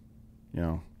with.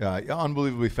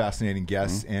 Unbelievably fascinating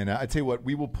guests. And I tell you what,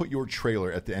 we will put your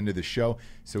trailer at the end of the show.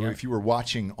 So if you were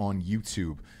watching on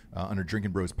YouTube under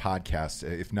Drinkin Bros podcast,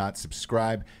 if not,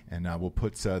 subscribe, and we'll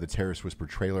put the Terrace Whisper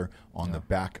trailer on the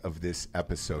back of this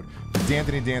episode. For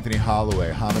D'Anthony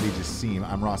Holloway, Hamidi Jassim,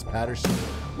 I'm Ross Patterson.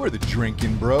 We're the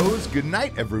Drinkin Bros. Good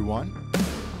night, everyone.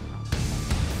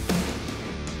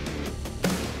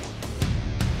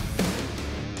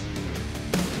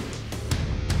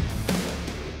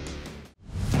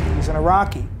 He's an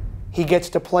Iraqi. He gets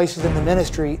to places in the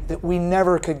ministry that we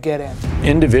never could get in.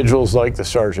 Individuals like the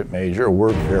Sergeant Major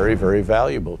were very, very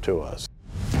valuable to us.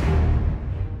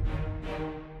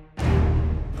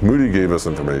 Moody gave us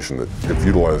information that, if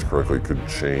utilized correctly, could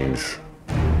change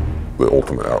the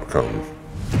ultimate outcome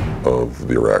of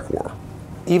the Iraq War.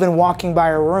 Even walking by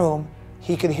a room,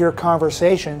 he could hear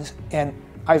conversations, and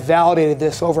I validated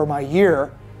this over my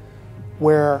year,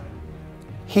 where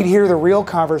he'd hear the real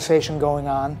conversation going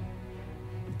on,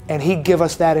 and he'd give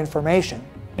us that information.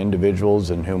 Individuals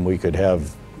in whom we could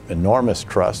have enormous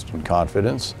trust and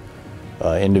confidence,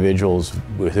 individuals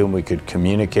with whom we could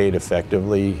communicate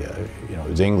effectively.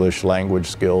 His English language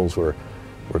skills were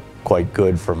quite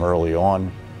good from early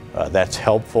on. That's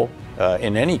helpful.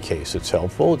 In any case, it's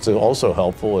helpful. It's also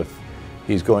helpful if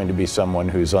he's going to be someone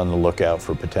who's on the lookout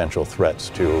for potential threats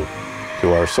to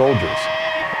our soldiers.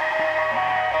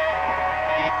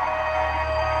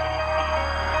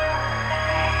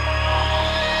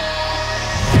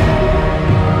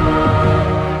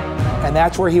 And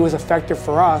that's where he was effective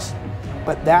for us,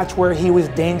 but that's where he was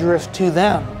dangerous to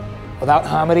them. Without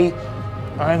Hamidi,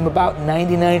 I'm about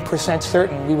 99%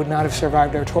 certain we would not have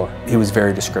survived our tour. He was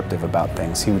very descriptive about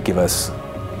things. He would give us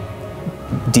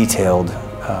detailed,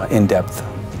 in-depth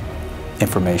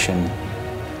information,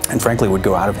 and frankly would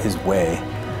go out of his way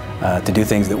to do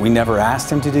things that we never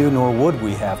asked him to do, nor would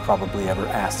we have probably ever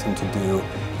asked him to do,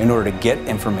 in order to get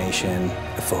information,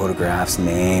 photographs,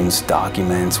 names,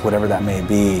 documents, whatever that may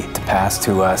be, to pass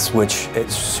to us, which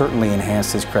it certainly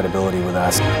enhanced his credibility with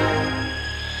us.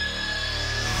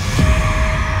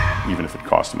 Even if it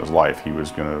cost him his life, he was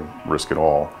going to risk it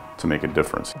all to make a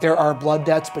difference. There are blood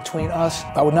debts between us.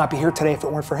 I would not be here today if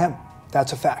it weren't for him.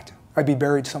 That's a fact. I'd be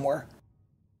buried somewhere.